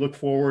us. We look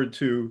forward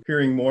to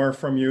hearing more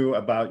from you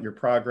about your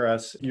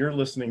progress. You're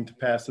listening to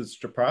Passage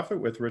to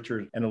Profit with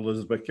Richard and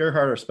Elizabeth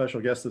Gearhart. Our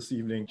special guest this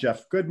evening,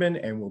 Jeff Goodman,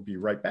 and we'll be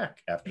right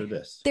back after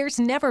this. There's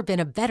never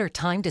been a better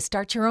time to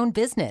start your own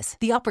business.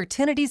 The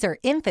opportunities are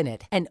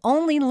infinite and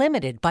only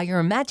limited by your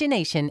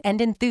imagination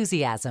and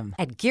enthusiasm.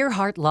 At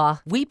Gearhart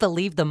Law, we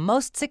believe the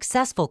most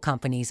successful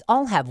companies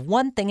all have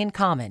one thing in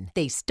common.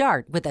 They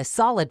start with a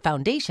solid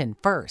foundation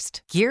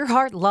first.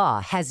 Gearhart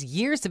Law has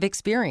years of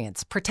experience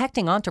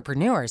protecting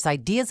entrepreneurs'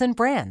 ideas and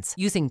brands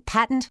using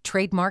patent,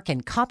 trademark,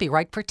 and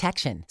copyright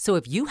protection. So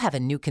if you have a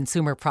new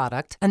consumer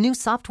product, a new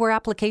software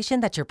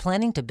application that you're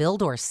planning to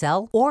build or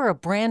sell, or a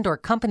brand or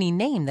company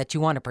name that you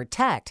want to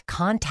protect,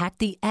 contact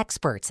the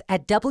experts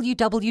at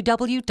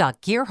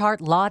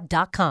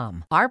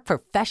www.gearhartlaw.com. Our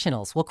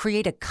professionals will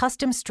create a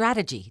custom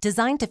strategy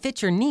designed to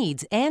fit your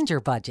needs and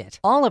your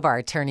budget. All of our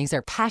attorneys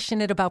are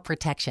passionate about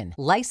protection,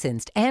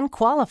 licensed and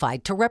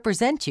qualified to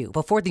represent you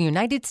before the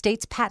United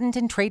States Patent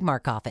and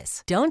Trademark Office.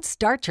 Don't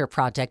start your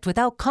project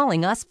without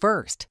calling us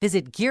first.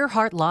 Visit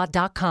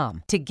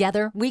GearhartLaw.com.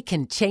 Together, we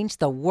can change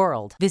the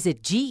world.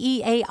 Visit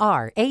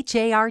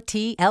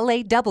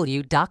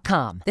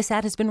GearhartLaw.com. This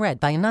ad has been read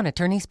by a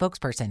non-attorney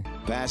spokesperson.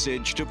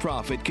 Passage to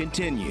Profit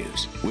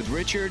continues with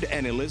Richard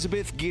and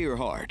Elizabeth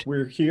Gearhart.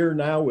 We're here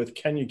now with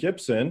Kenya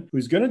Gibson,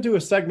 who's going to do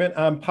a segment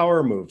on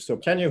Power Move. So,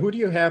 Kenya, who do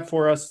you have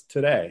for us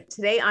today?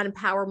 Today on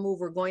Power Move,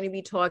 we're going to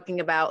be talking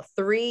about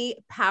 3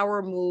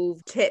 Power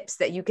Move tips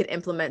that you can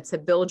implement to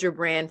build your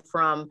brand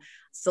from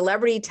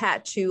celebrity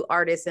tattoo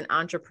artist and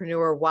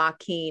entrepreneur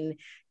Joaquin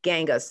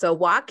Ganga. So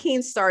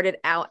Joaquin started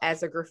out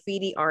as a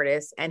graffiti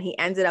artist and he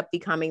ended up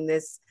becoming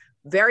this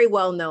very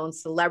well-known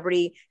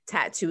celebrity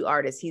tattoo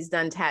artist. He's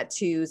done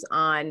tattoos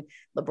on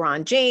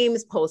LeBron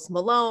James, Post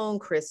Malone,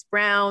 Chris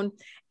Brown.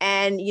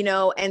 And, you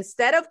know,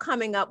 instead of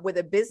coming up with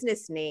a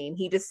business name,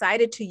 he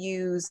decided to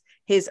use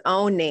his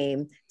own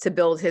name to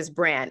build his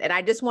brand. And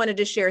I just wanted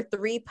to share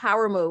 3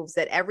 power moves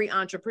that every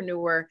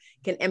entrepreneur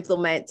can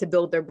implement to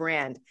build their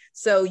brand.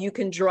 So you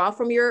can draw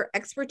from your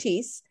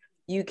expertise,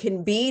 you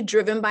can be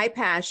driven by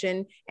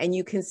passion, and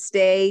you can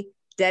stay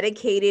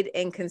dedicated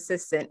and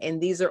consistent.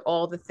 And these are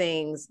all the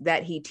things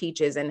that he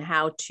teaches and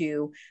how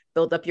to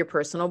build up your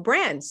personal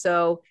brand.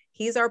 So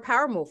he's our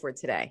power move for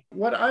today.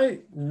 What I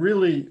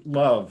really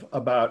love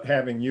about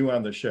having you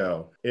on the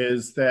show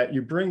is that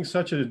you bring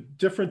such a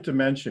different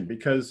dimension,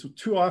 because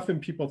too often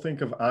people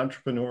think of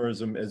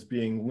entrepreneurism as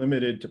being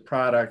limited to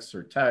products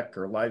or tech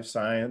or life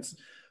science,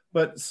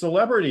 but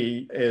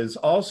celebrity is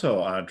also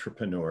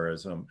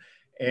entrepreneurism.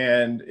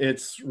 And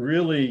it's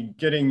really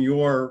getting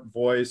your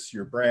voice,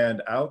 your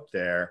brand out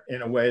there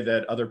in a way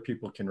that other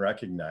people can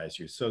recognize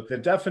you. So the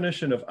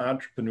definition of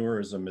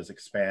entrepreneurism is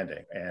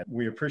expanding, and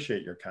we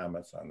appreciate your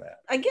comments on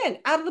that. Again,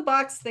 out of the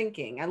box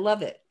thinking. I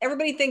love it.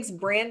 Everybody thinks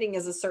branding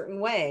is a certain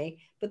way,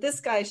 but this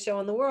guy's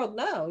showing the world,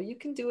 no, you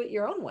can do it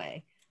your own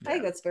way. Yeah. I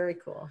think that's very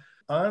cool.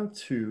 On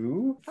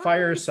to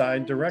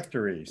Fireside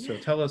Directory. So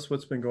tell us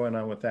what's been going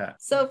on with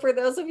that. So for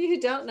those of you who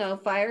don't know,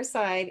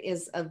 Fireside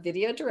is a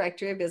video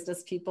directory of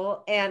business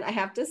people. And I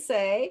have to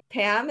say,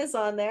 Pam is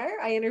on there.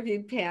 I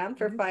interviewed Pam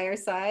for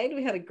Fireside.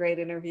 We had a great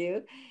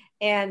interview.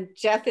 And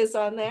Jeff is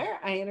on there.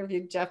 I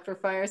interviewed Jeff for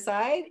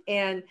Fireside.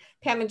 And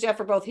Pam and Jeff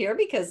are both here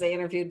because they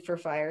interviewed for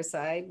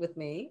Fireside with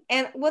me.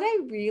 And what I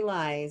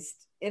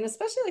realized, and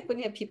especially like when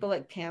you have people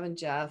like Pam and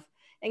Jeff,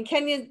 and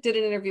Kenya did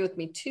an interview with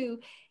me too,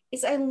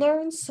 is I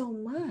learned so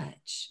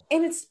much,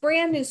 and it's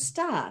brand new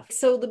stuff.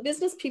 So the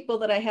business people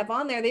that I have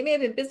on there, they may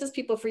have been business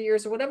people for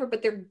years or whatever,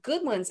 but they're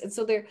good ones. And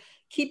so they're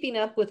keeping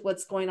up with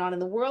what's going on in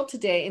the world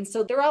today. And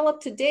so they're all up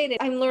to date.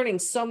 I'm learning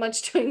so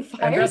much doing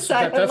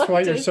Fireside. And that's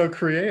why you're so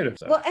creative.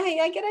 So. Well,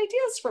 I get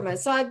ideas from it.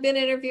 So I've been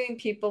interviewing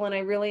people and I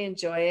really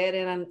enjoy it.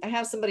 And I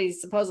have somebody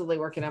supposedly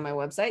working on my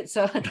website.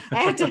 So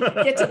I have to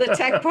get to the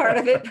tech part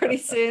of it pretty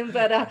soon.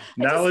 But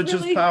knowledge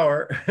is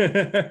power.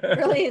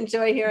 Really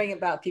enjoy hearing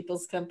about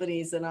people's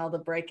companies and all the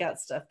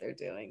breakout stuff they're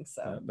doing.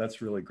 So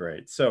that's really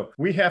great. So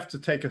we have to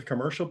take a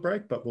commercial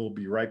break, but we'll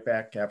be right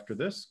back after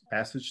this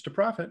Passage to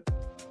Profit.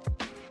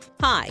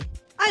 Hi,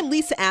 I'm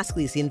Lisa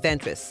Askley, the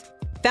inventress,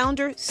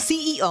 founder,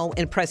 CEO,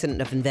 and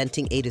president of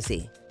Inventing A to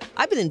Z.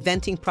 I've been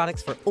inventing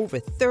products for over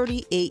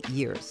 38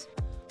 years.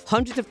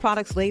 Hundreds of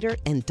products later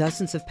and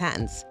dozens of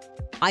patents.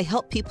 I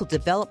help people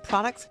develop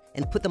products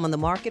and put them on the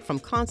market from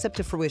concept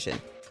to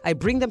fruition. I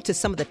bring them to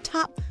some of the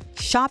top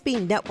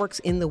shopping networks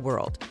in the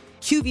world: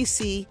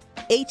 QVC,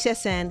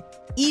 HSN,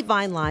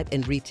 eVine Live,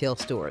 and retail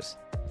stores.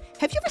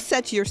 Have you ever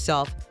said to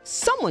yourself,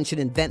 someone should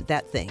invent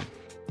that thing?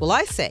 Well,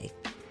 I say,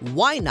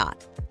 why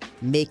not?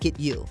 Make it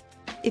you.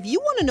 If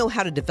you want to know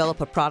how to develop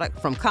a product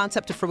from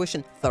concept to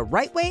fruition the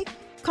right way,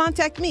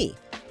 contact me,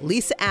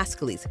 Lisa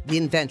Askley, the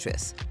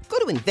inventress. Go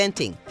to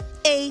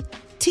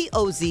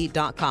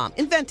inventingatoz.com,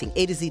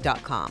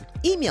 inventingatoz.com.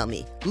 Email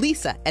me,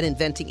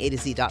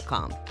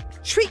 lisa@inventingatoz.com.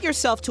 Treat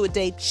yourself to a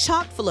day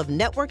chock full of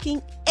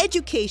networking,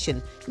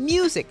 education,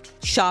 music,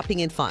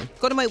 shopping, and fun.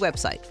 Go to my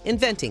website,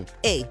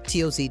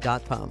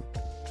 inventingatoz.com.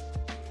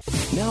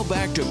 Now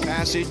back to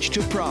Passage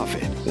to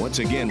Profit. Once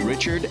again,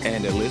 Richard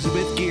and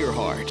Elizabeth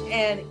Gearhart.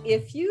 And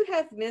if you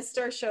have missed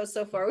our show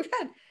so far, we've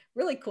had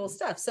really cool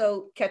stuff.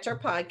 So catch our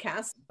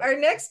podcast. Our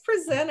next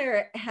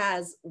presenter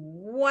has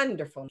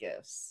wonderful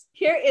gifts.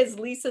 Here is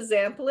Lisa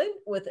Zampolin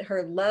with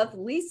her Love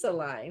Lisa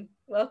line.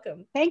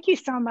 Welcome. Thank you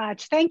so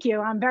much. Thank you.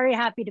 I'm very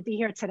happy to be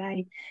here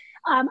today.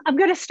 I'm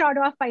going to start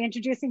off by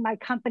introducing my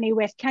company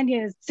with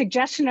Kenya's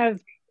suggestion of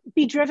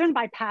be driven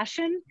by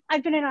passion.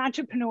 I've been an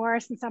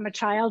entrepreneur since I'm a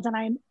child, and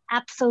I'm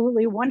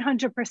absolutely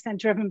 100%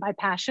 driven by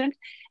passion.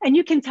 And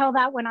you can tell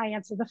that when I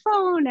answer the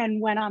phone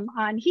and when I'm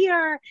on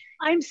here.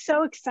 I'm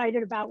so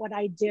excited about what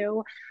I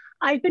do.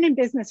 I've been in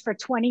business for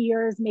 20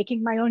 years,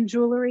 making my own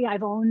jewelry.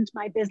 I've owned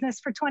my business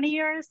for 20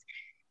 years.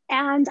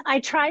 And I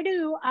try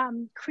to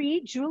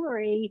create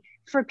jewelry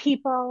for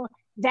people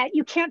that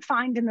you can't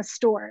find in the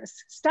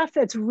stores, stuff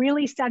that's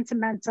really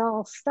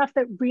sentimental, stuff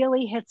that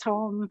really hits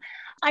home.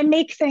 I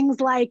make things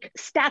like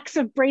stacks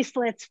of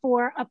bracelets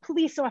for a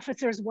police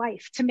officer's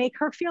wife to make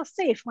her feel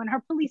safe when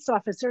her police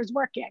officer is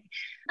working.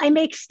 I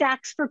make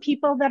stacks for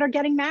people that are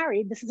getting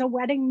married. This is a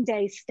wedding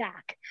day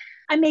stack.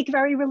 I make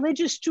very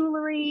religious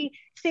jewelry,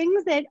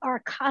 things that are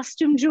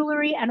costume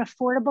jewelry and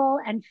affordable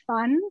and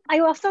fun. I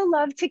also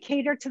love to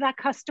cater to that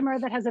customer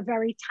that has a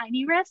very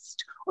tiny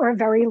wrist or a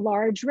very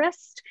large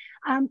wrist.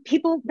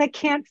 People that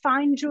can't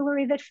find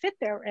jewelry that fit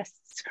their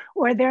wrists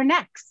or their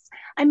necks.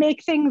 I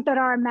make things that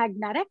are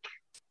magnetic,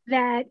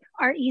 that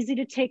are easy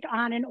to take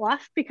on and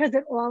off, because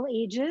at all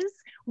ages,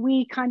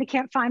 we kind of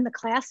can't find the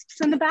clasps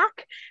in the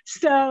back.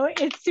 So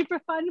it's super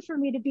fun for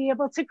me to be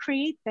able to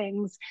create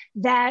things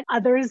that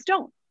others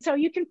don't. So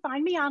you can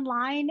find me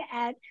online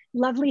at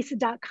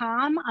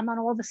lovelisa.com. I'm on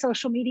all the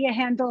social media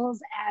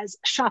handles as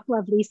Shop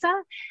Love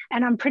Lisa,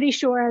 and I'm pretty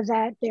sure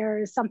that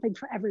there's something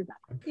for everybody.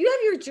 You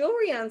have your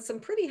jewelry on some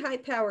pretty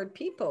high-powered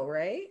people,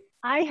 right?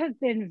 I have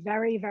been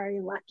very,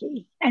 very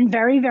lucky and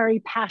very,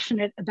 very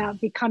passionate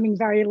about becoming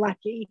very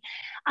lucky.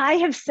 I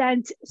have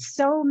sent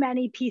so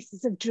many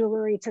pieces of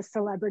jewelry to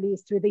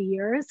celebrities through the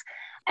years.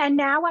 And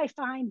now I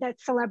find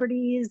that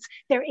celebrities,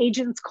 their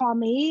agents call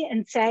me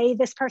and say,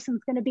 this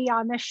person's going to be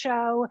on this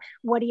show.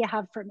 What do you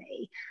have for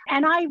me?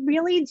 And I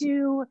really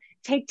do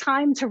take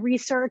time to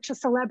research a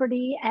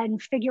celebrity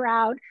and figure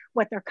out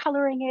what their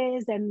coloring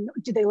is and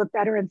do they look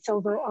better in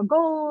silver or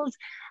gold.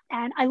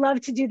 And I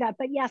love to do that.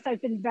 But yes,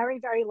 I've been very,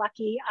 very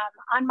lucky.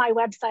 On my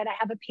website, I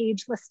have a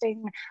page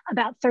listing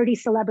about 30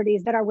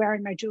 celebrities that are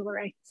wearing my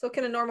jewelry. So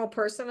can a normal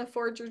person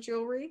afford your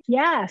jewelry?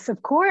 Yes,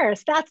 of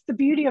course. That's the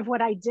beauty of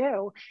what I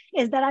do,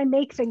 is that I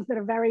make things that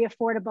are very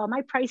affordable.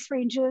 My price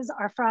ranges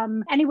are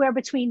from anywhere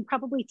between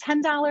probably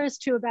 $10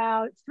 to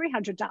about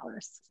 $300.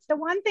 The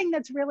one thing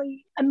that's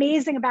really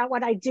amazing about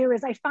what I do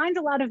is I find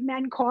a lot of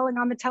men calling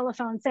on the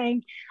telephone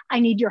saying, I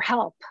need your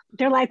help.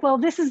 They're like, well,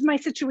 this is my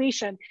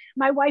situation.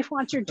 My wife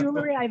wants your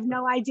jewelry. I have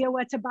no idea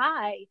what to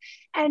buy.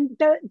 And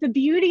the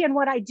beauty in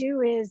what I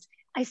do is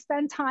I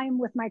spend time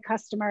with my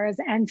customers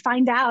and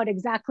find out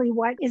exactly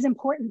what is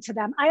important to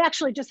them. I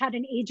actually just had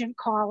an agent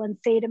call and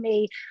say to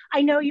me,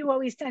 I know you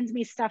always send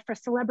me stuff for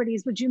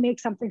celebrities. Would you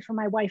make something for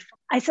my wife?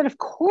 I said, of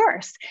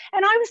course.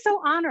 And I was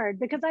so honored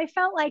because I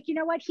felt like, you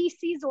know what, he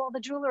sees all the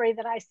jewelry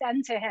that I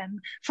send to him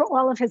for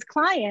all of his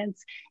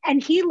clients,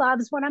 and he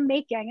loves what I'm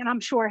making. And I'm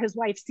sure his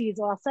wife sees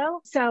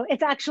also. So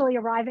it's actually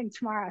arriving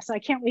tomorrow. So I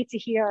can't wait to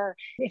hear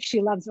if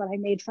she loves what I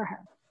made for her.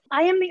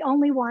 I am the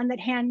only one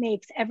that hand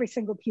makes every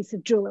single piece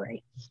of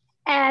jewelry.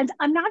 And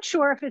I'm not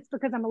sure if it's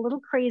because I'm a little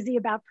crazy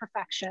about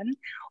perfection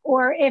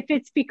or if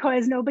it's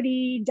because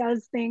nobody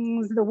does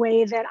things the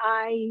way that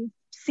I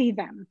see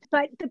them.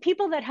 But the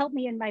people that help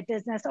me in my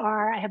business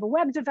are, I have a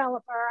web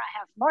developer, I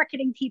have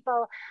marketing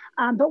people.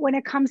 But when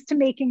it comes to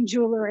making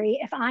jewelry,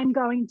 if I'm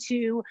going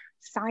to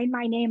sign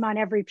my name on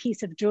every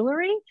piece of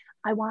jewelry,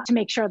 I want to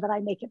make sure that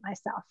I make it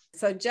myself.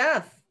 So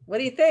Jeff, what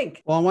do you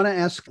think? Well, I want to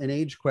ask an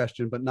age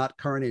question, but not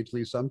current age,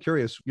 Lisa. I'm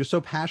curious. You're so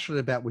passionate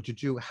about what you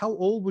do. How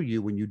old were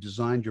you when you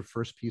designed your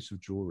first piece of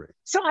jewelry?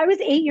 So I was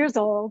 8 years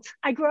old.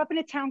 I grew up in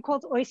a town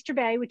called Oyster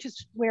Bay, which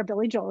is where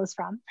Billy Joel is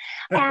from.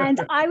 And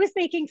I was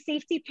making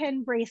safety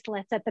pin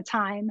bracelets at the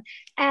time.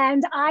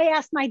 And I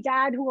asked my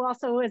dad, who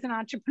also is an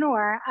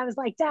entrepreneur, I was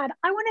like, Dad,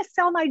 I want to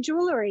sell my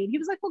jewelry. And he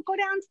was like, well, go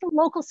down to the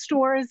local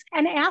stores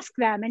and ask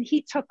them. And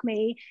he took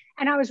me.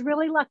 And I was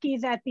really lucky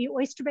that the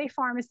Oyster Bay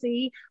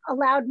Pharmacy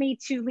allowed me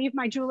to leave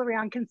my jewelry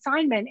on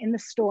consignment in the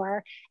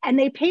store, and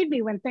they paid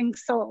me when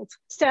things sold.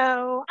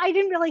 So I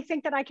didn't really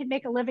think that I could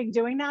make a living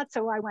doing that.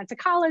 So I went to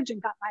college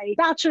and got my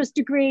bachelor's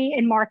degree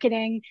in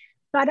marketing,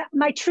 but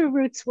my true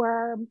roots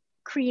were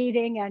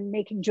creating and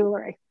making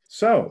jewelry.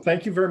 So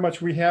thank you very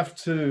much. We have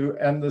to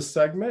end this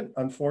segment,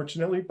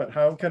 unfortunately, but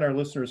how can our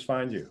listeners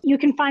find you? You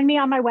can find me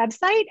on my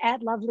website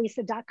at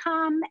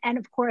lovelisa.com. And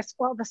of course,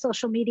 all the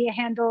social media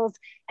handles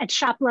at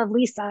Shop Love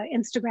Lisa,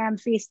 Instagram,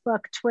 Facebook,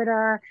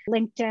 Twitter,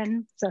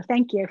 LinkedIn. So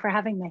thank you for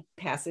having me.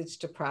 Passage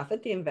to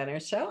Profit, the Inventor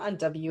Show on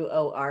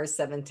WOR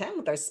 710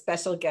 with our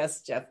special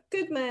guest, Jeff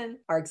Goodman,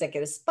 our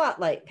executive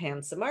spotlight,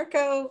 Pam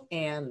Samarco,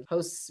 and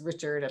hosts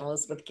Richard and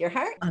Elizabeth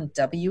Gearhart on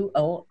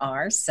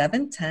WOR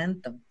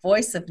 710, the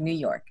voice of New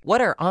York. What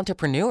are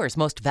entrepreneurs'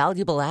 most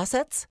valuable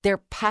assets? Their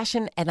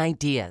passion and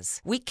ideas.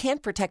 We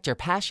can't protect your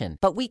passion,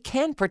 but we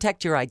can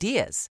protect your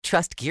ideas.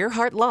 Trust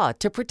Gearhart Law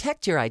to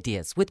protect your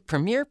ideas with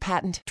premier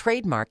patent,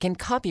 trademark, and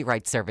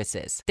copyright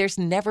services. There's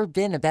never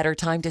been a better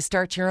time to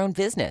start your own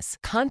business.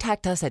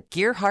 Contact us at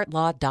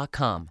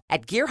GearhartLaw.com.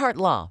 At Gearhart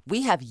Law,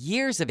 we have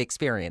years of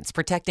experience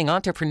protecting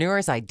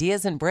entrepreneurs'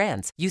 ideas and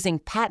brands using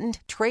patent,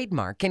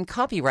 trademark, and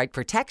copyright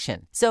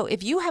protection. So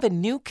if you have a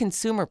new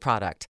consumer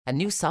product, a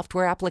new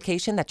software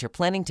application that you're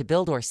planning to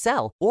build or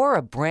sell, or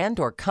a brand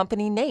or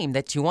company name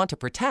that you want to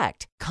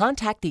protect,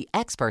 contact the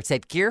experts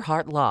at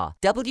Gearhart Law.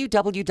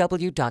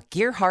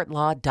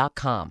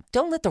 www.gearhartlaw.com.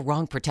 Don't let the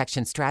wrong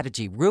protection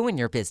strategy ruin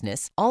your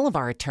business. All of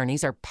our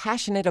attorneys are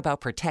passionate about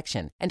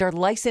protection and are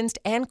licensed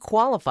and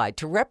qualified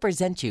to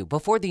represent you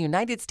before the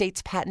United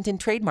States Patent and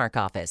Trademark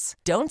Office.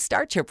 Don't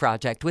start your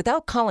project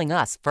without calling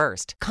us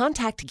first.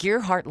 Contact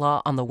Gearhart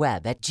Law on the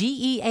web at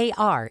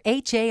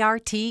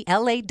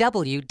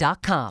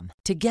GearhartLaw.com.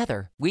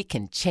 Together, we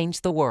can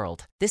change the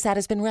world. This ad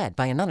has been read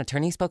by a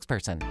non-attorney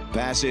spokesperson.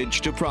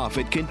 Passage to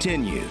Profit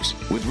continues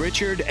with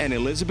Richard and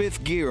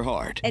Elizabeth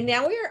Gearhart. And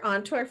now we are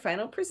on to our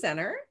final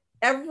presenter.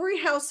 Every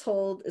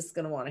household is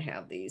going to want to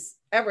have these.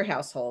 Every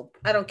household.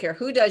 I don't care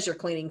who does your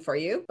cleaning for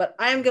you, but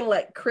I'm going to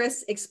let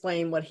Chris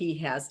explain what he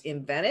has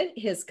invented.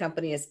 His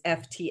company is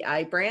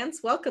FTI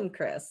Brands. Welcome,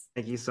 Chris.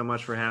 Thank you so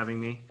much for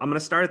having me. I'm going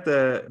to start at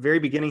the very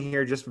beginning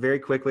here, just very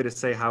quickly to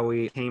say how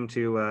we came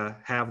to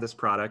have this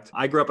product.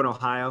 I grew up in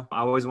Ohio. I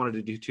always wanted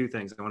to do two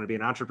things. I wanted to be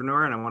an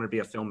entrepreneur and I wanted to be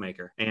a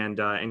filmmaker. And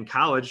in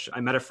college, I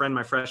met a friend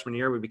my freshman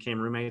year. We became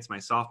roommates my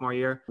sophomore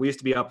year. We used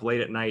to be up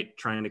late at night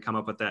trying to come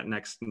up with that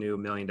next new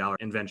 $1 million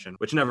invention,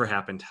 which never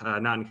happened,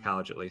 not in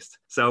college at least.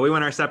 So we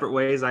went our separate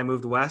ways. I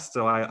moved west,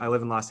 so I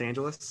live in Los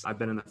Angeles. I've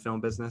been in the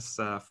film business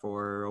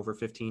for over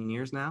 15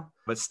 years now,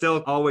 but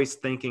still always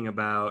thinking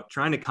about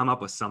trying to come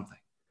up with something.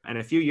 And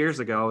a few years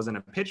ago, I was in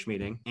a pitch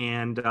meeting,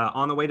 and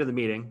on the way to the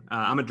meeting,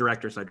 I'm a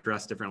director, so I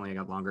dress differently. I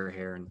got longer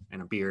hair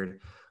and a beard.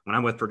 when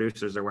I'm with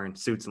producers, they're wearing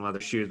suits and leather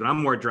shoes, but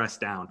I'm more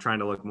dressed down, trying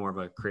to look more of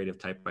a creative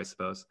type, I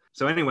suppose.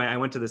 So anyway, I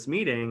went to this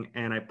meeting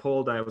and I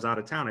was out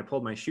of town. I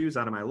pulled my shoes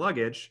out of my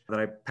luggage that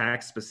I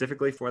packed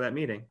specifically for that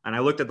meeting. And I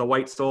looked at the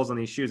white soles on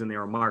these shoes and they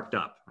were marked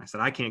up. I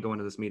said, I can't go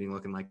into this meeting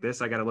looking like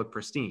this. I got to look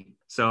pristine.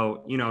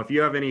 So, if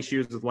you have any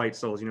shoes with white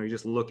soles, you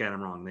just look at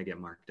them wrong, they get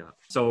marked up.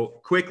 So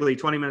quickly,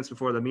 20 minutes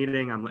before the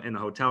meeting, I'm in the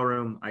hotel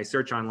room. I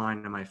search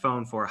online on my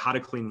phone for how to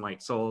clean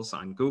white soles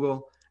on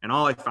Google. And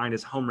all I find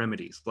is home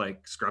remedies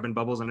like scrubbing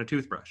bubbles on a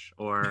toothbrush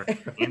or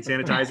hand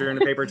sanitizer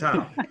and a paper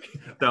towel.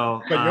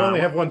 So, but you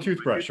only have one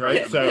toothbrush,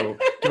 right? So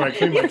do I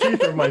clean my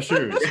teeth or my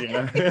shoes?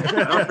 I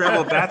don't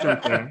travel bathroom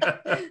clean.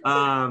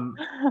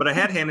 But I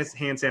had hand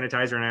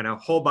sanitizer and I had a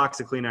whole box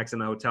of Kleenex in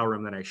the hotel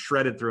room that I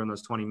shredded through in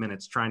those 20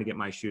 minutes trying to get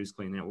my shoes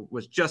clean. And it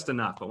was just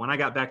enough. But when I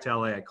got back to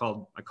LA, I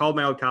called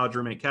my old college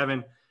roommate,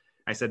 Kevin.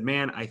 I said,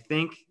 man, I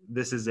think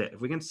this is it. If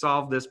we can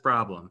solve this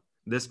problem,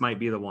 this might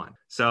be the one.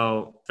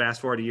 So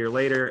fast forward a year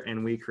later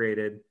and we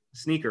created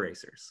Sneak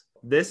Erasers.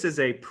 This is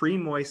a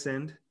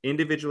pre-moistened,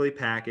 individually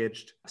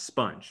packaged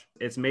sponge.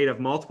 It's made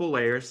of multiple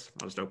layers.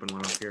 I'll just open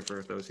one up here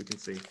for those who can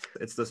see.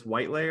 It's this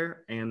white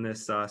layer and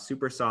this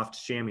super soft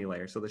chamois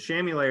layer. So the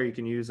chamois layer you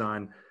can use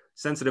on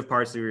sensitive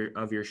parts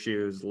of your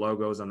shoes,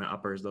 logos on the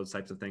uppers, those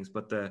types of things.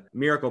 But the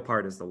miracle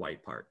part is the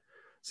white part.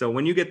 So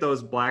when you get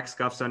those black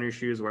scuffs on your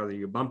shoes, whether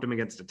you bumped them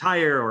against a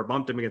tire or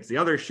bumped them against the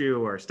other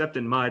shoe or stepped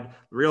in mud,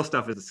 the real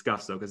stuff is the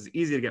scuffs though, because it's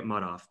easy to get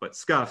mud off. But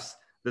scuffs,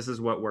 this is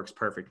what works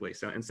perfectly.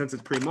 So, and since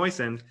it's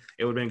pre-moistened,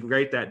 it would have been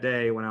great that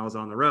day when I was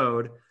on the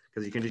road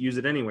because you can just use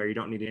it anywhere. You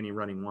don't need any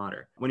running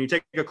water. When you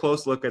take a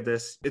close look at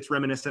this, it's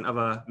reminiscent of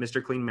a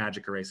Mr. Clean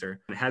Magic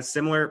Eraser. It has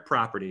similar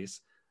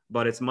properties,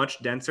 but it's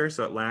much denser,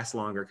 so it lasts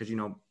longer because,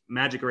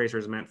 Magic Eraser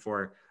is meant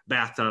for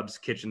bathtubs,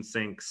 kitchen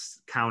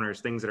sinks,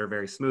 counters, things that are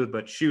very smooth,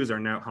 but shoes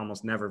are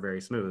almost never very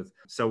smooth.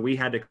 So we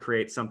had to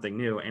create something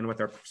new. And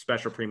with our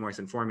special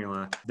pre-moistened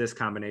formula, this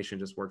combination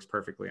just works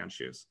perfectly on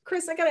shoes.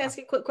 Chris, I got to ask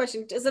you a quick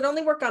question. Does it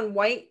only work on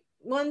white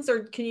ones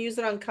or can you use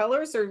it on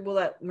colors or will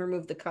that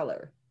remove the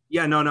color?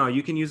 Yeah, no,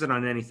 you can use it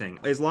on anything.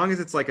 As long as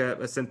it's like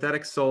a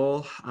synthetic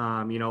sole,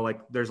 like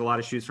there's a lot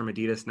of shoes from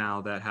Adidas now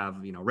that have,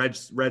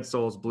 red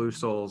soles, blue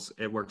soles.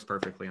 It works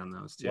perfectly on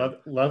those too.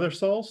 Leather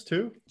soles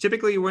too?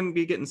 Typically you wouldn't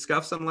be getting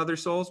scuffs on leather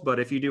soles, but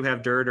if you do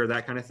have dirt or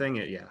that kind of thing,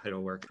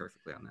 it'll work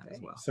perfectly on that as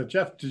well. So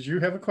Jeff, did you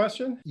have a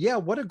question? Yeah,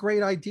 what a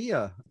great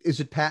idea. Is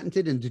it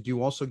patented? And did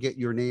you also get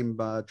your name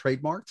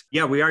trademarked?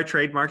 Yeah, we are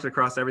trademarked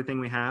across everything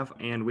we have.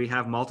 And we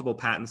have multiple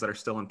patents that are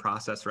still in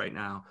process right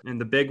now. And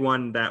the big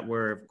one that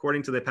we're,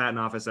 according to the patent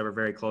office that we're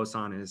very close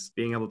on is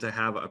being able to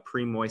have a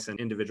pre-moistened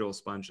individual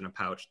sponge in a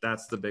pouch.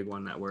 That's the big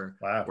one that we're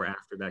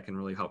after that can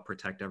really help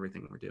protect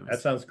everything we're doing. That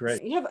sounds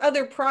great. You have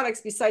other products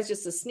besides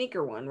just the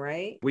sneaker one,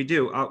 right? We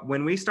do.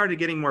 When we started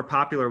getting more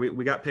popular,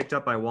 we got picked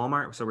up by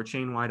Walmart. So we're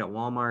chain wide at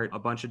Walmart. A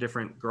bunch of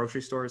different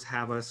grocery stores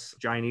have us,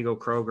 Giant Eagle,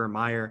 Kroger,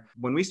 Meijer.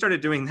 When we started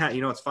doing that,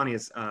 what's funny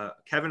is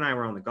Kevin and I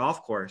were on the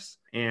golf course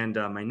and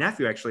my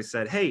nephew actually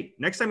said, hey,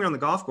 next time you're on the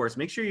golf course,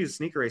 make sure you use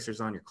Sneak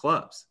Erasers on your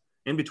clubs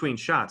in between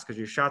shots because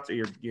your shots are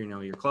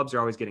your clubs are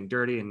always getting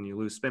dirty and you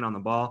lose spin on the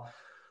ball.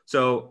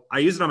 So I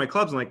use it on my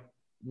clubs. I'm like,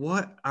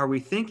 what are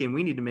we thinking?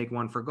 We need to make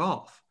one for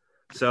golf.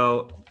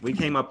 So we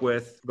came up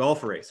with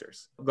Golf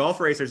Erasers. Golf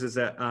Erasers is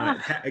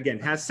again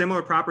has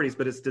similar properties,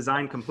 but it's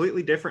designed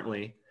completely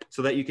differently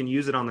so that you can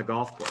use it on the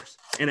golf course.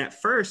 And at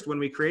first, when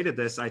we created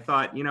this, I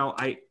thought,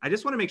 I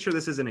just want to make sure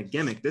this isn't a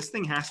gimmick. This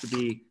thing has to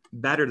be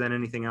better than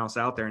anything else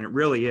out there. And it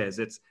really is.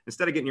 It's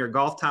instead of getting your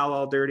golf towel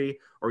all dirty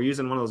or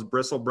using one of those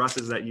bristle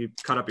brushes that you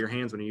cut up your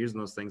hands when you're using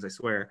those things, I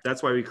swear.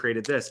 That's why we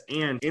created this.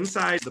 And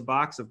inside the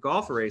box of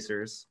Golf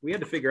Erasers, we had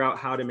to figure out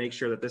how to make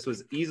sure that this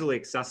was easily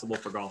accessible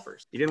for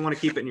golfers. You didn't want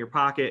to keep it in your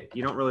pocket.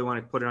 You don't really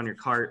want to put it on your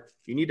cart.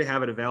 You need to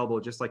have it available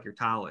just like your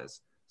towel is.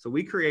 So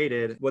we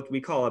created what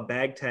we call a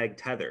bag tag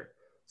tether.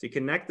 So you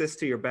connect this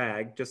to your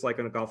bag, just like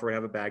on a golfer would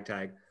have a bag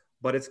tag,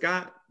 but it's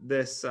got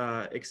this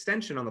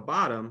extension on the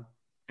bottom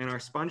and our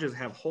sponges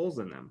have holes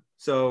in them.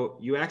 So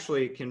you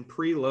actually can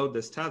preload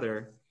this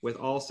tether with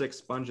all 6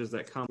 sponges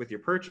that come with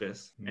your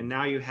purchase. And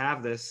now you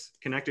have this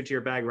connected to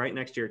your bag right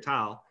next to your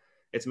towel.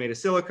 It's made of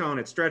silicone,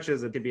 it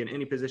stretches, it can be in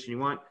any position you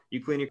want.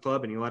 You clean your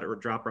club and you let it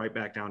drop right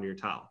back down to your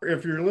towel.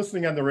 If you're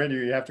listening on the radio,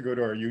 you have to go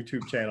to our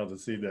YouTube channel to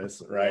see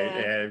this, right?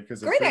 Yeah. And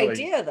because great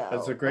idea though.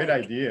 That's a great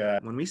idea.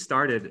 When we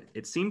started,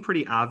 it seemed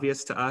pretty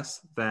obvious to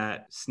us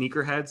that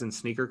sneakerheads and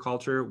sneaker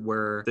culture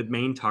were the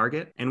main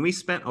target. And we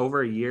spent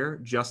over a year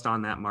just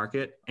on that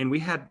market and we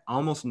had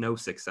almost no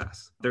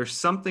success. There's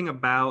something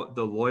about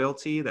the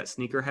loyalty that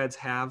sneakerheads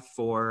have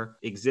for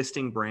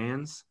existing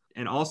brands.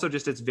 And also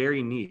just it's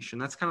very niche.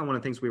 And that's kind of one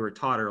of the things we were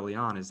taught early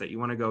on is that you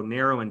want to go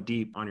narrow and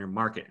deep on your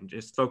market and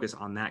just focus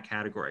on that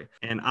category.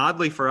 And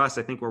oddly for us,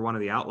 I think we're one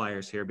of the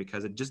outliers here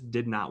because it just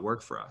did not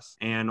work for us.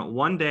 And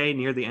one day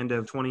near the end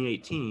of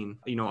 2018,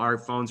 our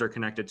phones are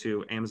connected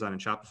to Amazon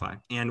and Shopify.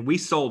 And we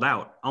sold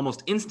out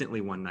almost instantly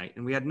one night.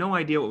 And we had no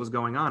idea what was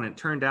going on. And it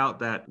turned out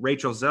that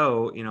Rachel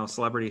Zoe,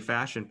 celebrity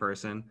fashion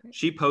person,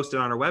 she posted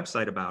on her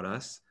website about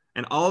us.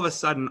 And all of a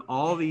sudden,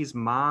 all these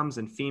moms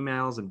and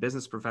females and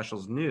business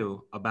professionals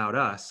knew about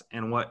us,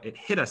 and what it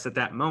hit us at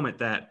that moment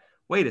that,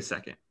 wait a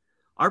second,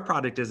 our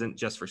product isn't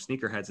just for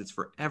sneakerheads, it's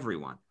for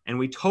everyone. And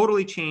we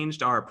totally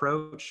changed our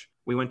approach.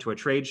 We went to a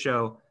trade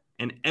show,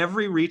 and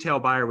every retail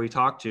buyer we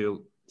talked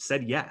to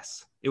said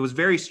yes. It was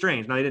very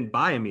strange. Now, they didn't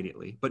buy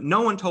immediately, but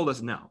no one told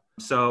us no.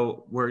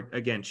 So we're,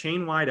 again,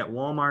 chain wide at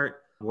Walmart.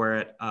 We're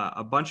at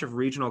a bunch of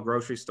regional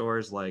grocery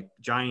stores like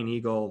Giant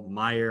Eagle,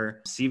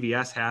 Meijer,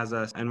 CVS has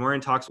us, and we're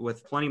in talks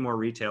with plenty more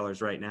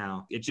retailers right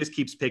now. It just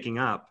keeps picking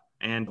up.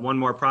 And one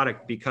more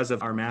product, because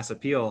of our mass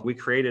appeal, we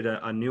created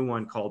a new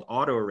one called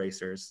Auto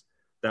Erasers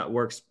that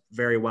works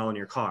very well in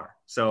your car.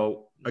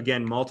 So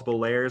again, multiple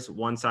layers.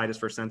 One side is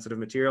for sensitive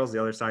materials. The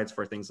other side's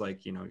for things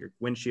like, your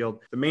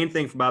windshield. The main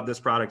thing about this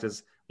product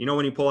is,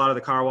 when you pull out of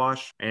the car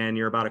wash and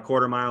you're about a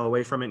quarter mile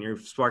away from it and you're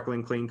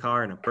sparkling clean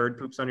car and a bird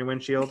poops on your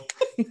windshield.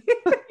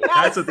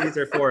 That's what these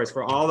are for, is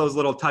for all those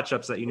little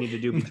touch-ups that you need to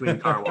do between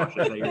car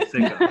washes that you're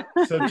sick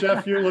of. So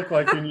Jeff, you look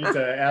like you need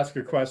to ask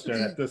a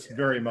question at this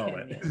very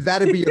moment.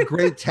 That'd be a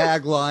great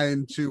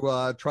tagline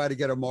to try to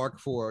get a mark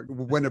for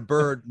when a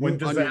bird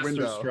when on your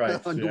window,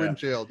 strikes, on your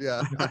windshield.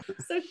 Yeah.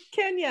 So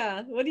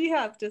Kenya, what do you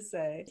have to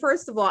say?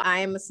 First of all, I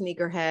am a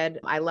sneakerhead.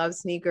 I love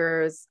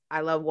sneakers.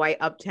 I love white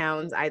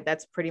Uptowns.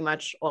 That's pretty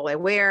much all I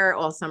wear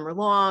all summer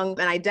long.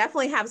 And I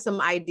definitely have some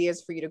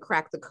ideas for you to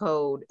crack the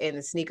code in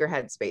the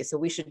sneakerhead space. So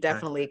we should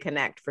definitely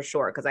connect for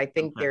sure, because I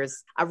think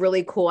there's a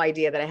really cool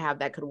idea that I have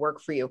that could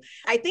work for you.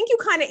 I think you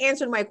kind of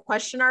answered my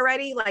question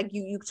already. Like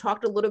you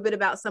talked a little bit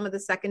about some of the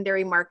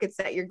secondary markets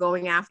that you're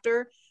going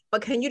after.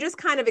 But can you just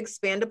kind of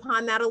expand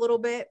upon that a little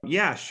bit?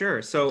 Yeah,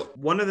 sure. So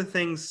one of the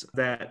things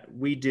that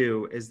we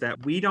do is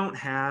that we don't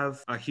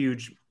have a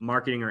huge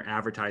marketing or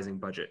advertising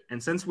budget.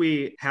 And since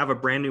we have a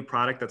brand new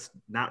product that's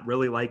not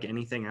really like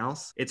anything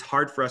else, it's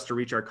hard for us to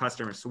reach our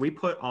customers. So we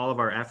put all of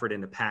our effort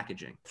into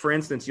packaging. For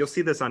instance, you'll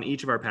see this on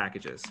each of our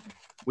packages.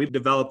 We've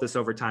developed this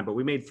over time, but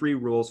we made 3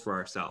 rules for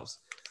ourselves.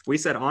 We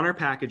said on our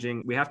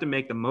packaging, we have to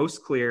make the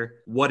most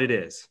clear what it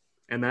is.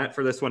 And that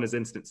for this one is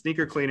instant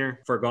sneaker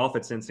cleaner. For golf,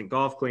 it's instant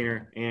golf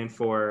cleaner. And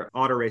for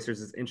Auto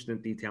Erasers, it's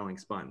instant detailing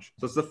sponge.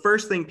 So it's the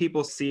first thing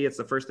people see. It's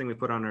the first thing we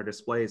put on our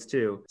displays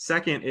too.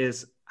 Second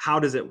is, how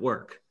does it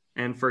work?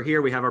 And for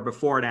here, we have our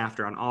before and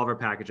after on all of our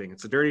packaging.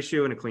 It's a dirty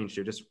shoe and a clean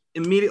shoe. Just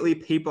immediately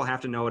people have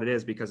to know what it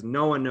is, because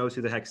no one knows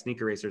who the heck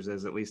Sneaker Racers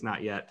is, at least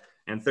not yet.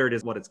 And third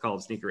is what it's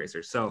called, Sneaker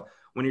Racers. So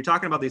when you're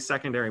talking about these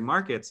secondary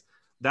markets,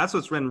 that's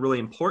what's been really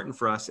important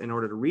for us in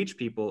order to reach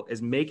people,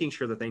 is making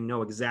sure that they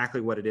know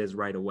exactly what it is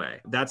right away.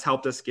 That's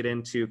helped us get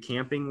into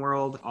Camping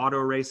World, Auto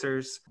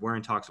Erasers. We're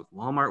in talks with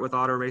Walmart with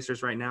Auto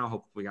Erasers right now.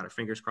 Hope we got our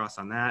fingers crossed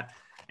on that.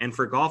 And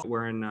for golf,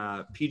 we're in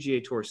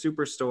PGA Tour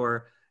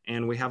Superstore,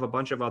 and we have a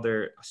bunch of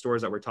other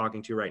stores that we're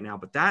talking to right now.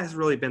 But that has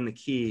really been the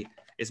key,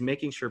 is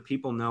making sure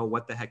people know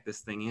what the heck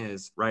this thing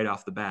is right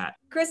off the bat.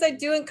 Chris, I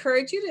do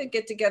encourage you to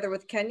get together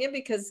with Kenya,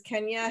 because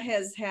Kenya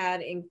has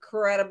had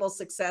incredible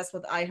success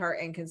with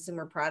iHeart and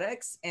consumer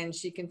products, and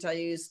she can tell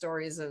you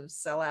stories of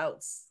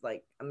sellouts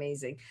like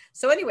amazing.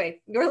 So anyway,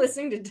 you're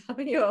listening to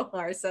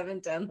WOR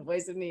 710, the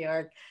voice of New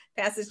York.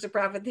 Passage to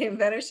Profit, the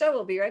Inventor Show.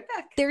 We'll be right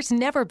back. There's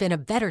never been a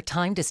better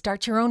time to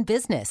start your own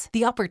business.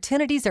 The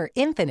opportunities are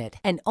infinite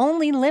and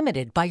only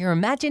limited by your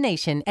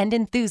imagination and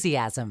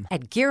enthusiasm.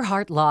 At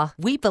Gearhart Law,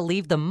 we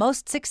believe the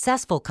most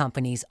successful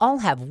companies all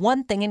have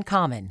one thing in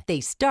common.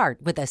 They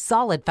start with a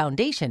solid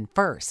foundation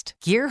first.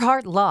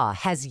 Gearhart Law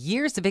has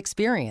years of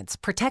experience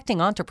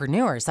protecting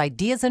entrepreneurs'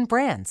 ideas and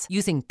brands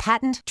using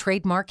patent,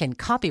 trademark, and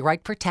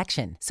copyright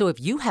protection. So if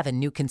you have a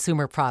new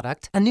consumer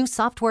product, a new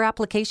software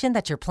application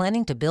that you're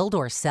planning to build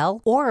or sell,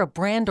 or a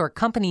brand or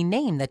company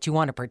name that you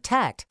want to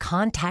protect,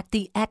 contact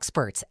the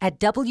experts at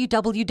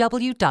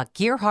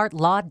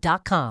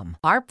www.gearhartlaw.com.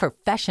 Our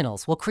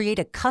professionals will create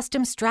a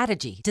custom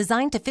strategy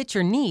designed to fit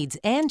your needs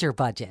and your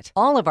budget.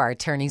 All of our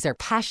attorneys are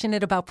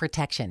passionate about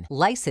protection,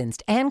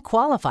 licensed and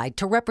qualified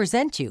to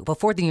represent you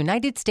before the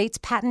United States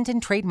Patent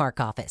and Trademark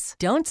Office.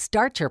 Don't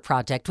start your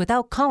project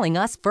without calling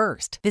us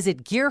first.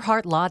 Visit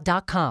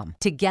gearhartlaw.com.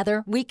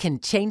 Together, we can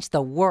change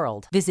the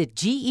world. Visit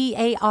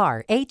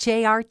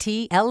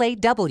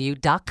GEARHARTLAW.com.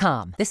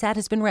 This ad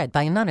has been read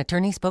by a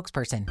non-attorney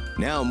spokesperson.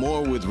 Now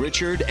more with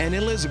Richard and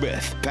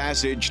Elizabeth.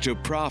 Passage to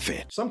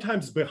Profit.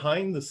 Sometimes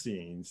behind the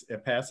scenes, a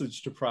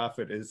Passage to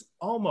Profit is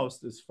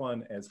almost as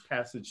fun as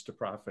Passage to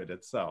Profit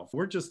itself.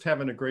 We're just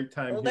having a great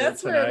time here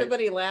that's tonight. Where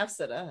everybody laughs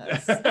at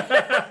us.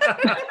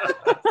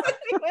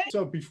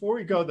 So before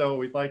we go, though,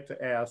 we'd like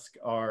to ask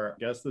our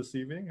guest this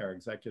evening, our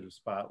executive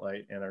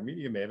spotlight and our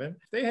media maven,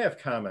 if they have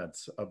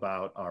comments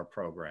about our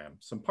program.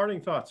 Some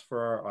parting thoughts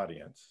for our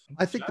audience.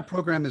 I think the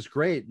program is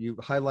great. You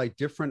highlight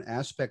different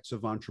aspects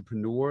of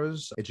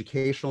entrepreneurs,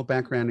 educational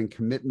background and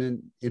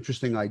commitment,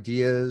 interesting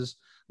ideas,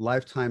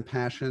 lifetime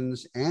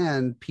passions,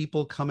 and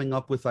people coming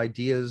up with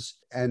ideas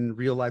and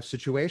real life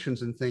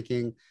situations and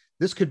thinking,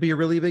 this could be a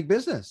really big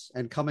business,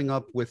 and coming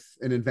up with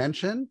an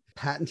invention,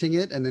 patenting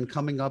it, and then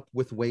coming up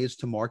with ways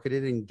to market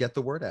it and get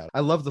the word out.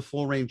 I love the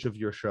full range of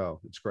your show.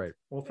 It's great.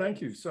 Well,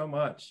 thank you so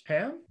much.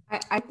 Pam?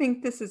 I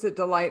think this is a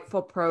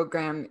delightful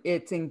program.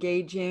 It's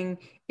engaging.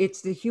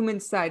 It's the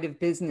human side of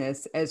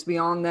business. As we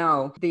all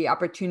know, the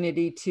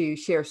opportunity to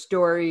share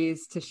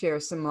stories, to share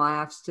some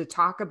laughs, to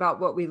talk about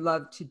what we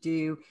love to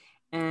do,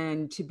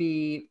 and to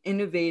be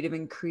innovative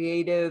and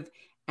creative,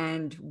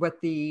 and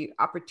what the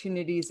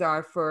opportunities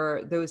are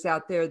for those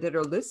out there that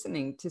are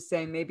listening to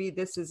say, maybe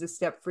this is a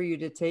step for you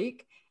to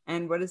take.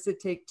 And what does it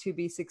take to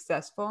be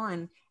successful?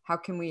 And how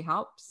can we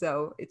help?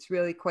 So it's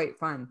really quite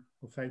fun.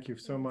 Well, thank you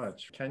so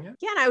much. Kenya?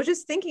 Yeah, and I was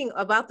just thinking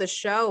about the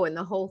show and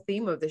the whole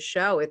theme of the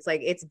show. It's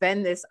like, it's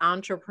been this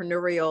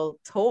entrepreneurial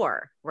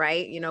tour,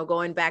 right? You know,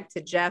 going back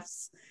to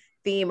Jeff's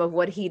theme of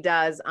what he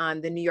does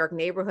on the New York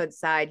neighborhood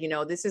side, you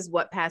know, this is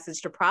what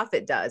Passage to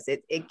Profit does.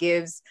 It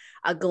gives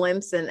a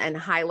glimpse and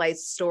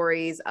highlights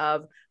stories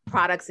of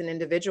products and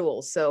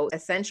individuals. So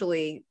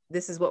essentially,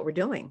 this is what we're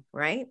doing,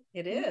 right?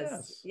 It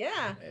is. Yes.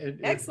 Yeah.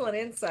 Excellent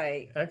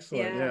insight.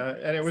 Excellent. Yeah.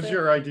 And it was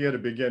your idea to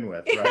begin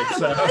with, right?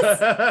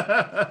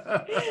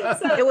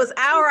 So it was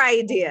our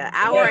idea.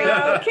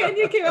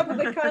 Kenya came up with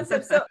the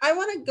concept. So I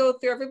want to go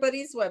through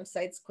everybody's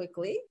websites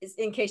quickly,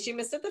 in case you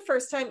missed it the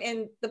first time.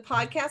 And the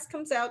podcast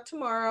comes out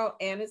tomorrow,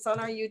 and it's on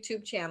our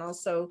YouTube channel.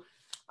 So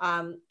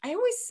I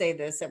always say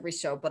this every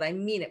show, but I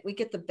mean it. We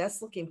get the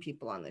best looking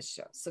people on this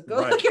show. So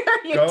go look at our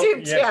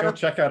YouTube channel. Go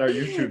check out our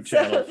YouTube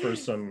channel for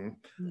some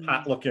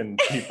hot looking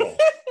people.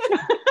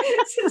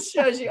 It just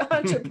shows you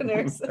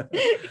entrepreneurs.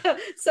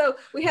 So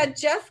we had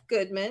Jeff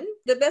Goodman.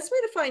 The best way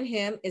to find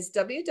him is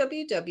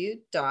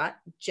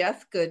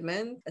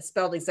www.jeffgoodman,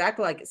 spelled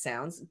exactly like it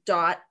sounds,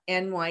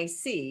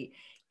 .nyc.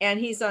 And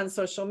he's on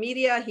social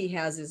media. He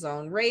has his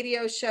own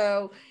radio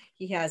show.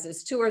 He has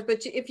his tours,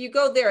 but if you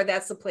go there,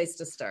 that's the place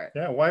to start.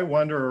 Yeah, why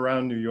wander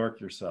around New York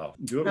yourself?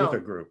 Do it with a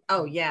group.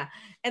 Oh, yeah.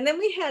 And then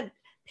we had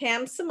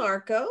Pam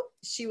Samarco.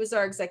 She was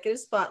our executive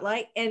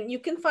spotlight, and you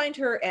can find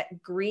her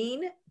at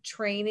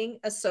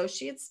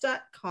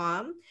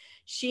greentrainingassociates.com.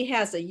 She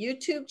has a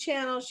YouTube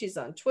channel. She's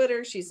on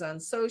Twitter. She's on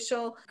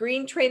social.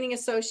 Green Training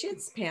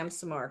Associates, Pam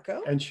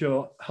Samarco. And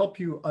she'll help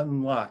you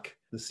unlock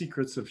the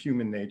secrets of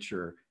human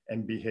nature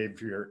and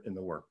behavior in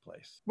the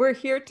workplace. We're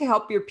here to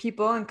help your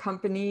people and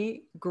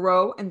company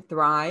grow and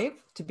thrive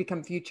to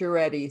become future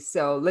ready.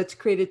 So let's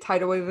create a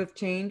tidal wave of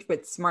change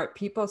with smart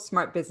people,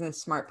 smart business,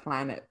 smart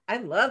planet. I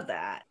love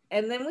that.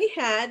 And then we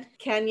had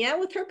Kenya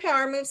with her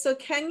power move. So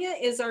Kenya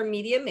is our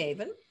media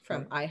maven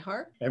from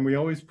iHeart. And we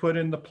always put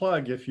in the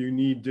plug if you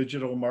need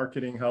digital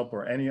marketing help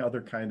or any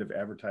other kind of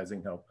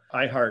advertising help.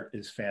 iHeart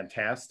is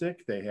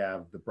fantastic. They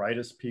have the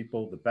brightest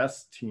people, the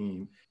best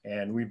team,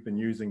 and we've been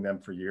using them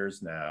for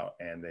years now,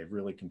 and they've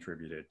really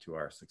contributed to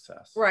our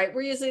success. Right.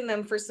 We're using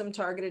them for some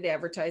targeted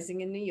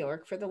advertising in New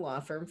York for the law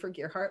firm, for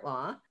Gearhart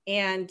Law.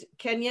 And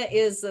Kenya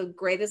is the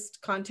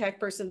greatest contact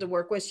person to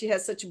work with. She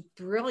has such a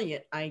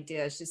brilliant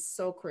idea. She's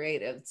so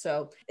creative.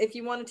 So if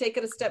you want to take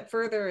it a step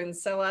further and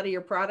sell out of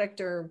your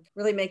product or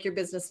really make your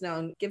business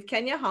known, give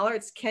Kenya a holler.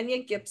 It's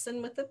Kenya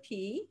Gibson with a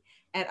P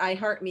at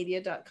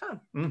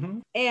iHeartMedia.com. Mm-hmm.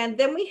 And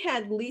then we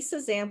had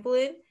Lisa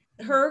Zampolin.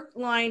 Her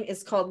line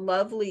is called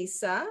Love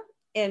Lisa,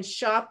 and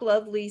shop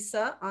Love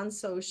Lisa on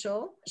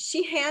social.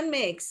 She hand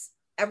makes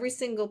every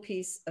single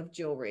piece of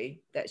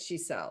jewelry that she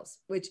sells,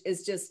 which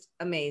is just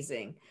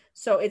amazing.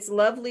 So it's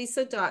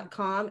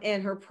lovelisa.com,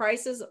 and her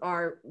prices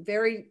are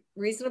very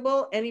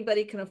reasonable.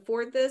 Anybody can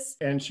afford this.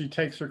 And she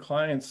takes her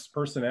clients'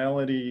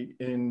 personality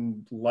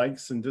in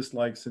likes and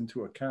dislikes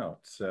into account.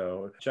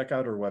 So check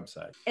out her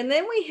website. And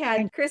then we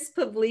had Chris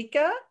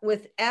Pavlika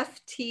with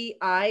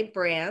FTI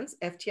Brands,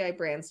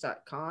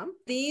 FTIBrands.com.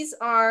 These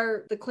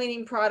are the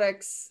cleaning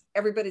products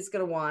everybody's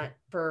going to want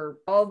for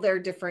all their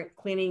different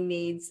cleaning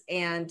needs.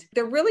 And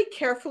they're really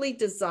carefully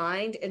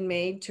designed and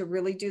made to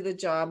really do the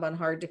job on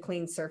hard to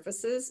clean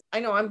surfaces.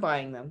 I know I'm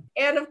buying them.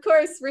 And of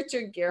course,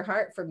 Richard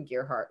Gearhart from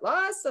Gearhart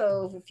Law.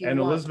 So if you and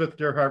Elizabeth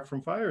Gearhart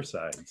from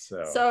Fireside.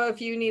 So if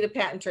you need a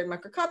patent,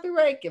 trademark, or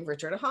copyright, give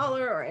Richard a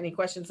holler, or any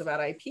questions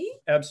about IP.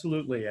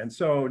 Absolutely. And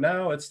so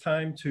now it's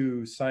time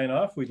to sign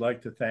off. We'd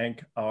like to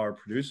thank our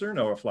producer,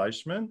 Noah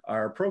Fleischman,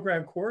 our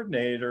program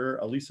coordinator,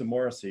 Elisa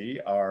Morrissey,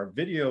 our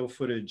video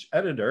footage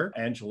editor,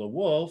 Angela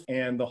Wolf,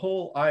 and the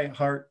whole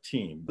iHeart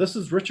team. This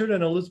is Richard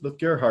and Elizabeth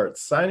Gearhart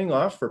signing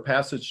off for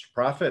Passage to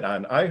Profit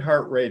on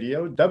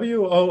iHeartRadio,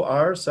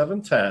 WOR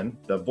 710,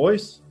 the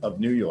voice of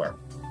New York.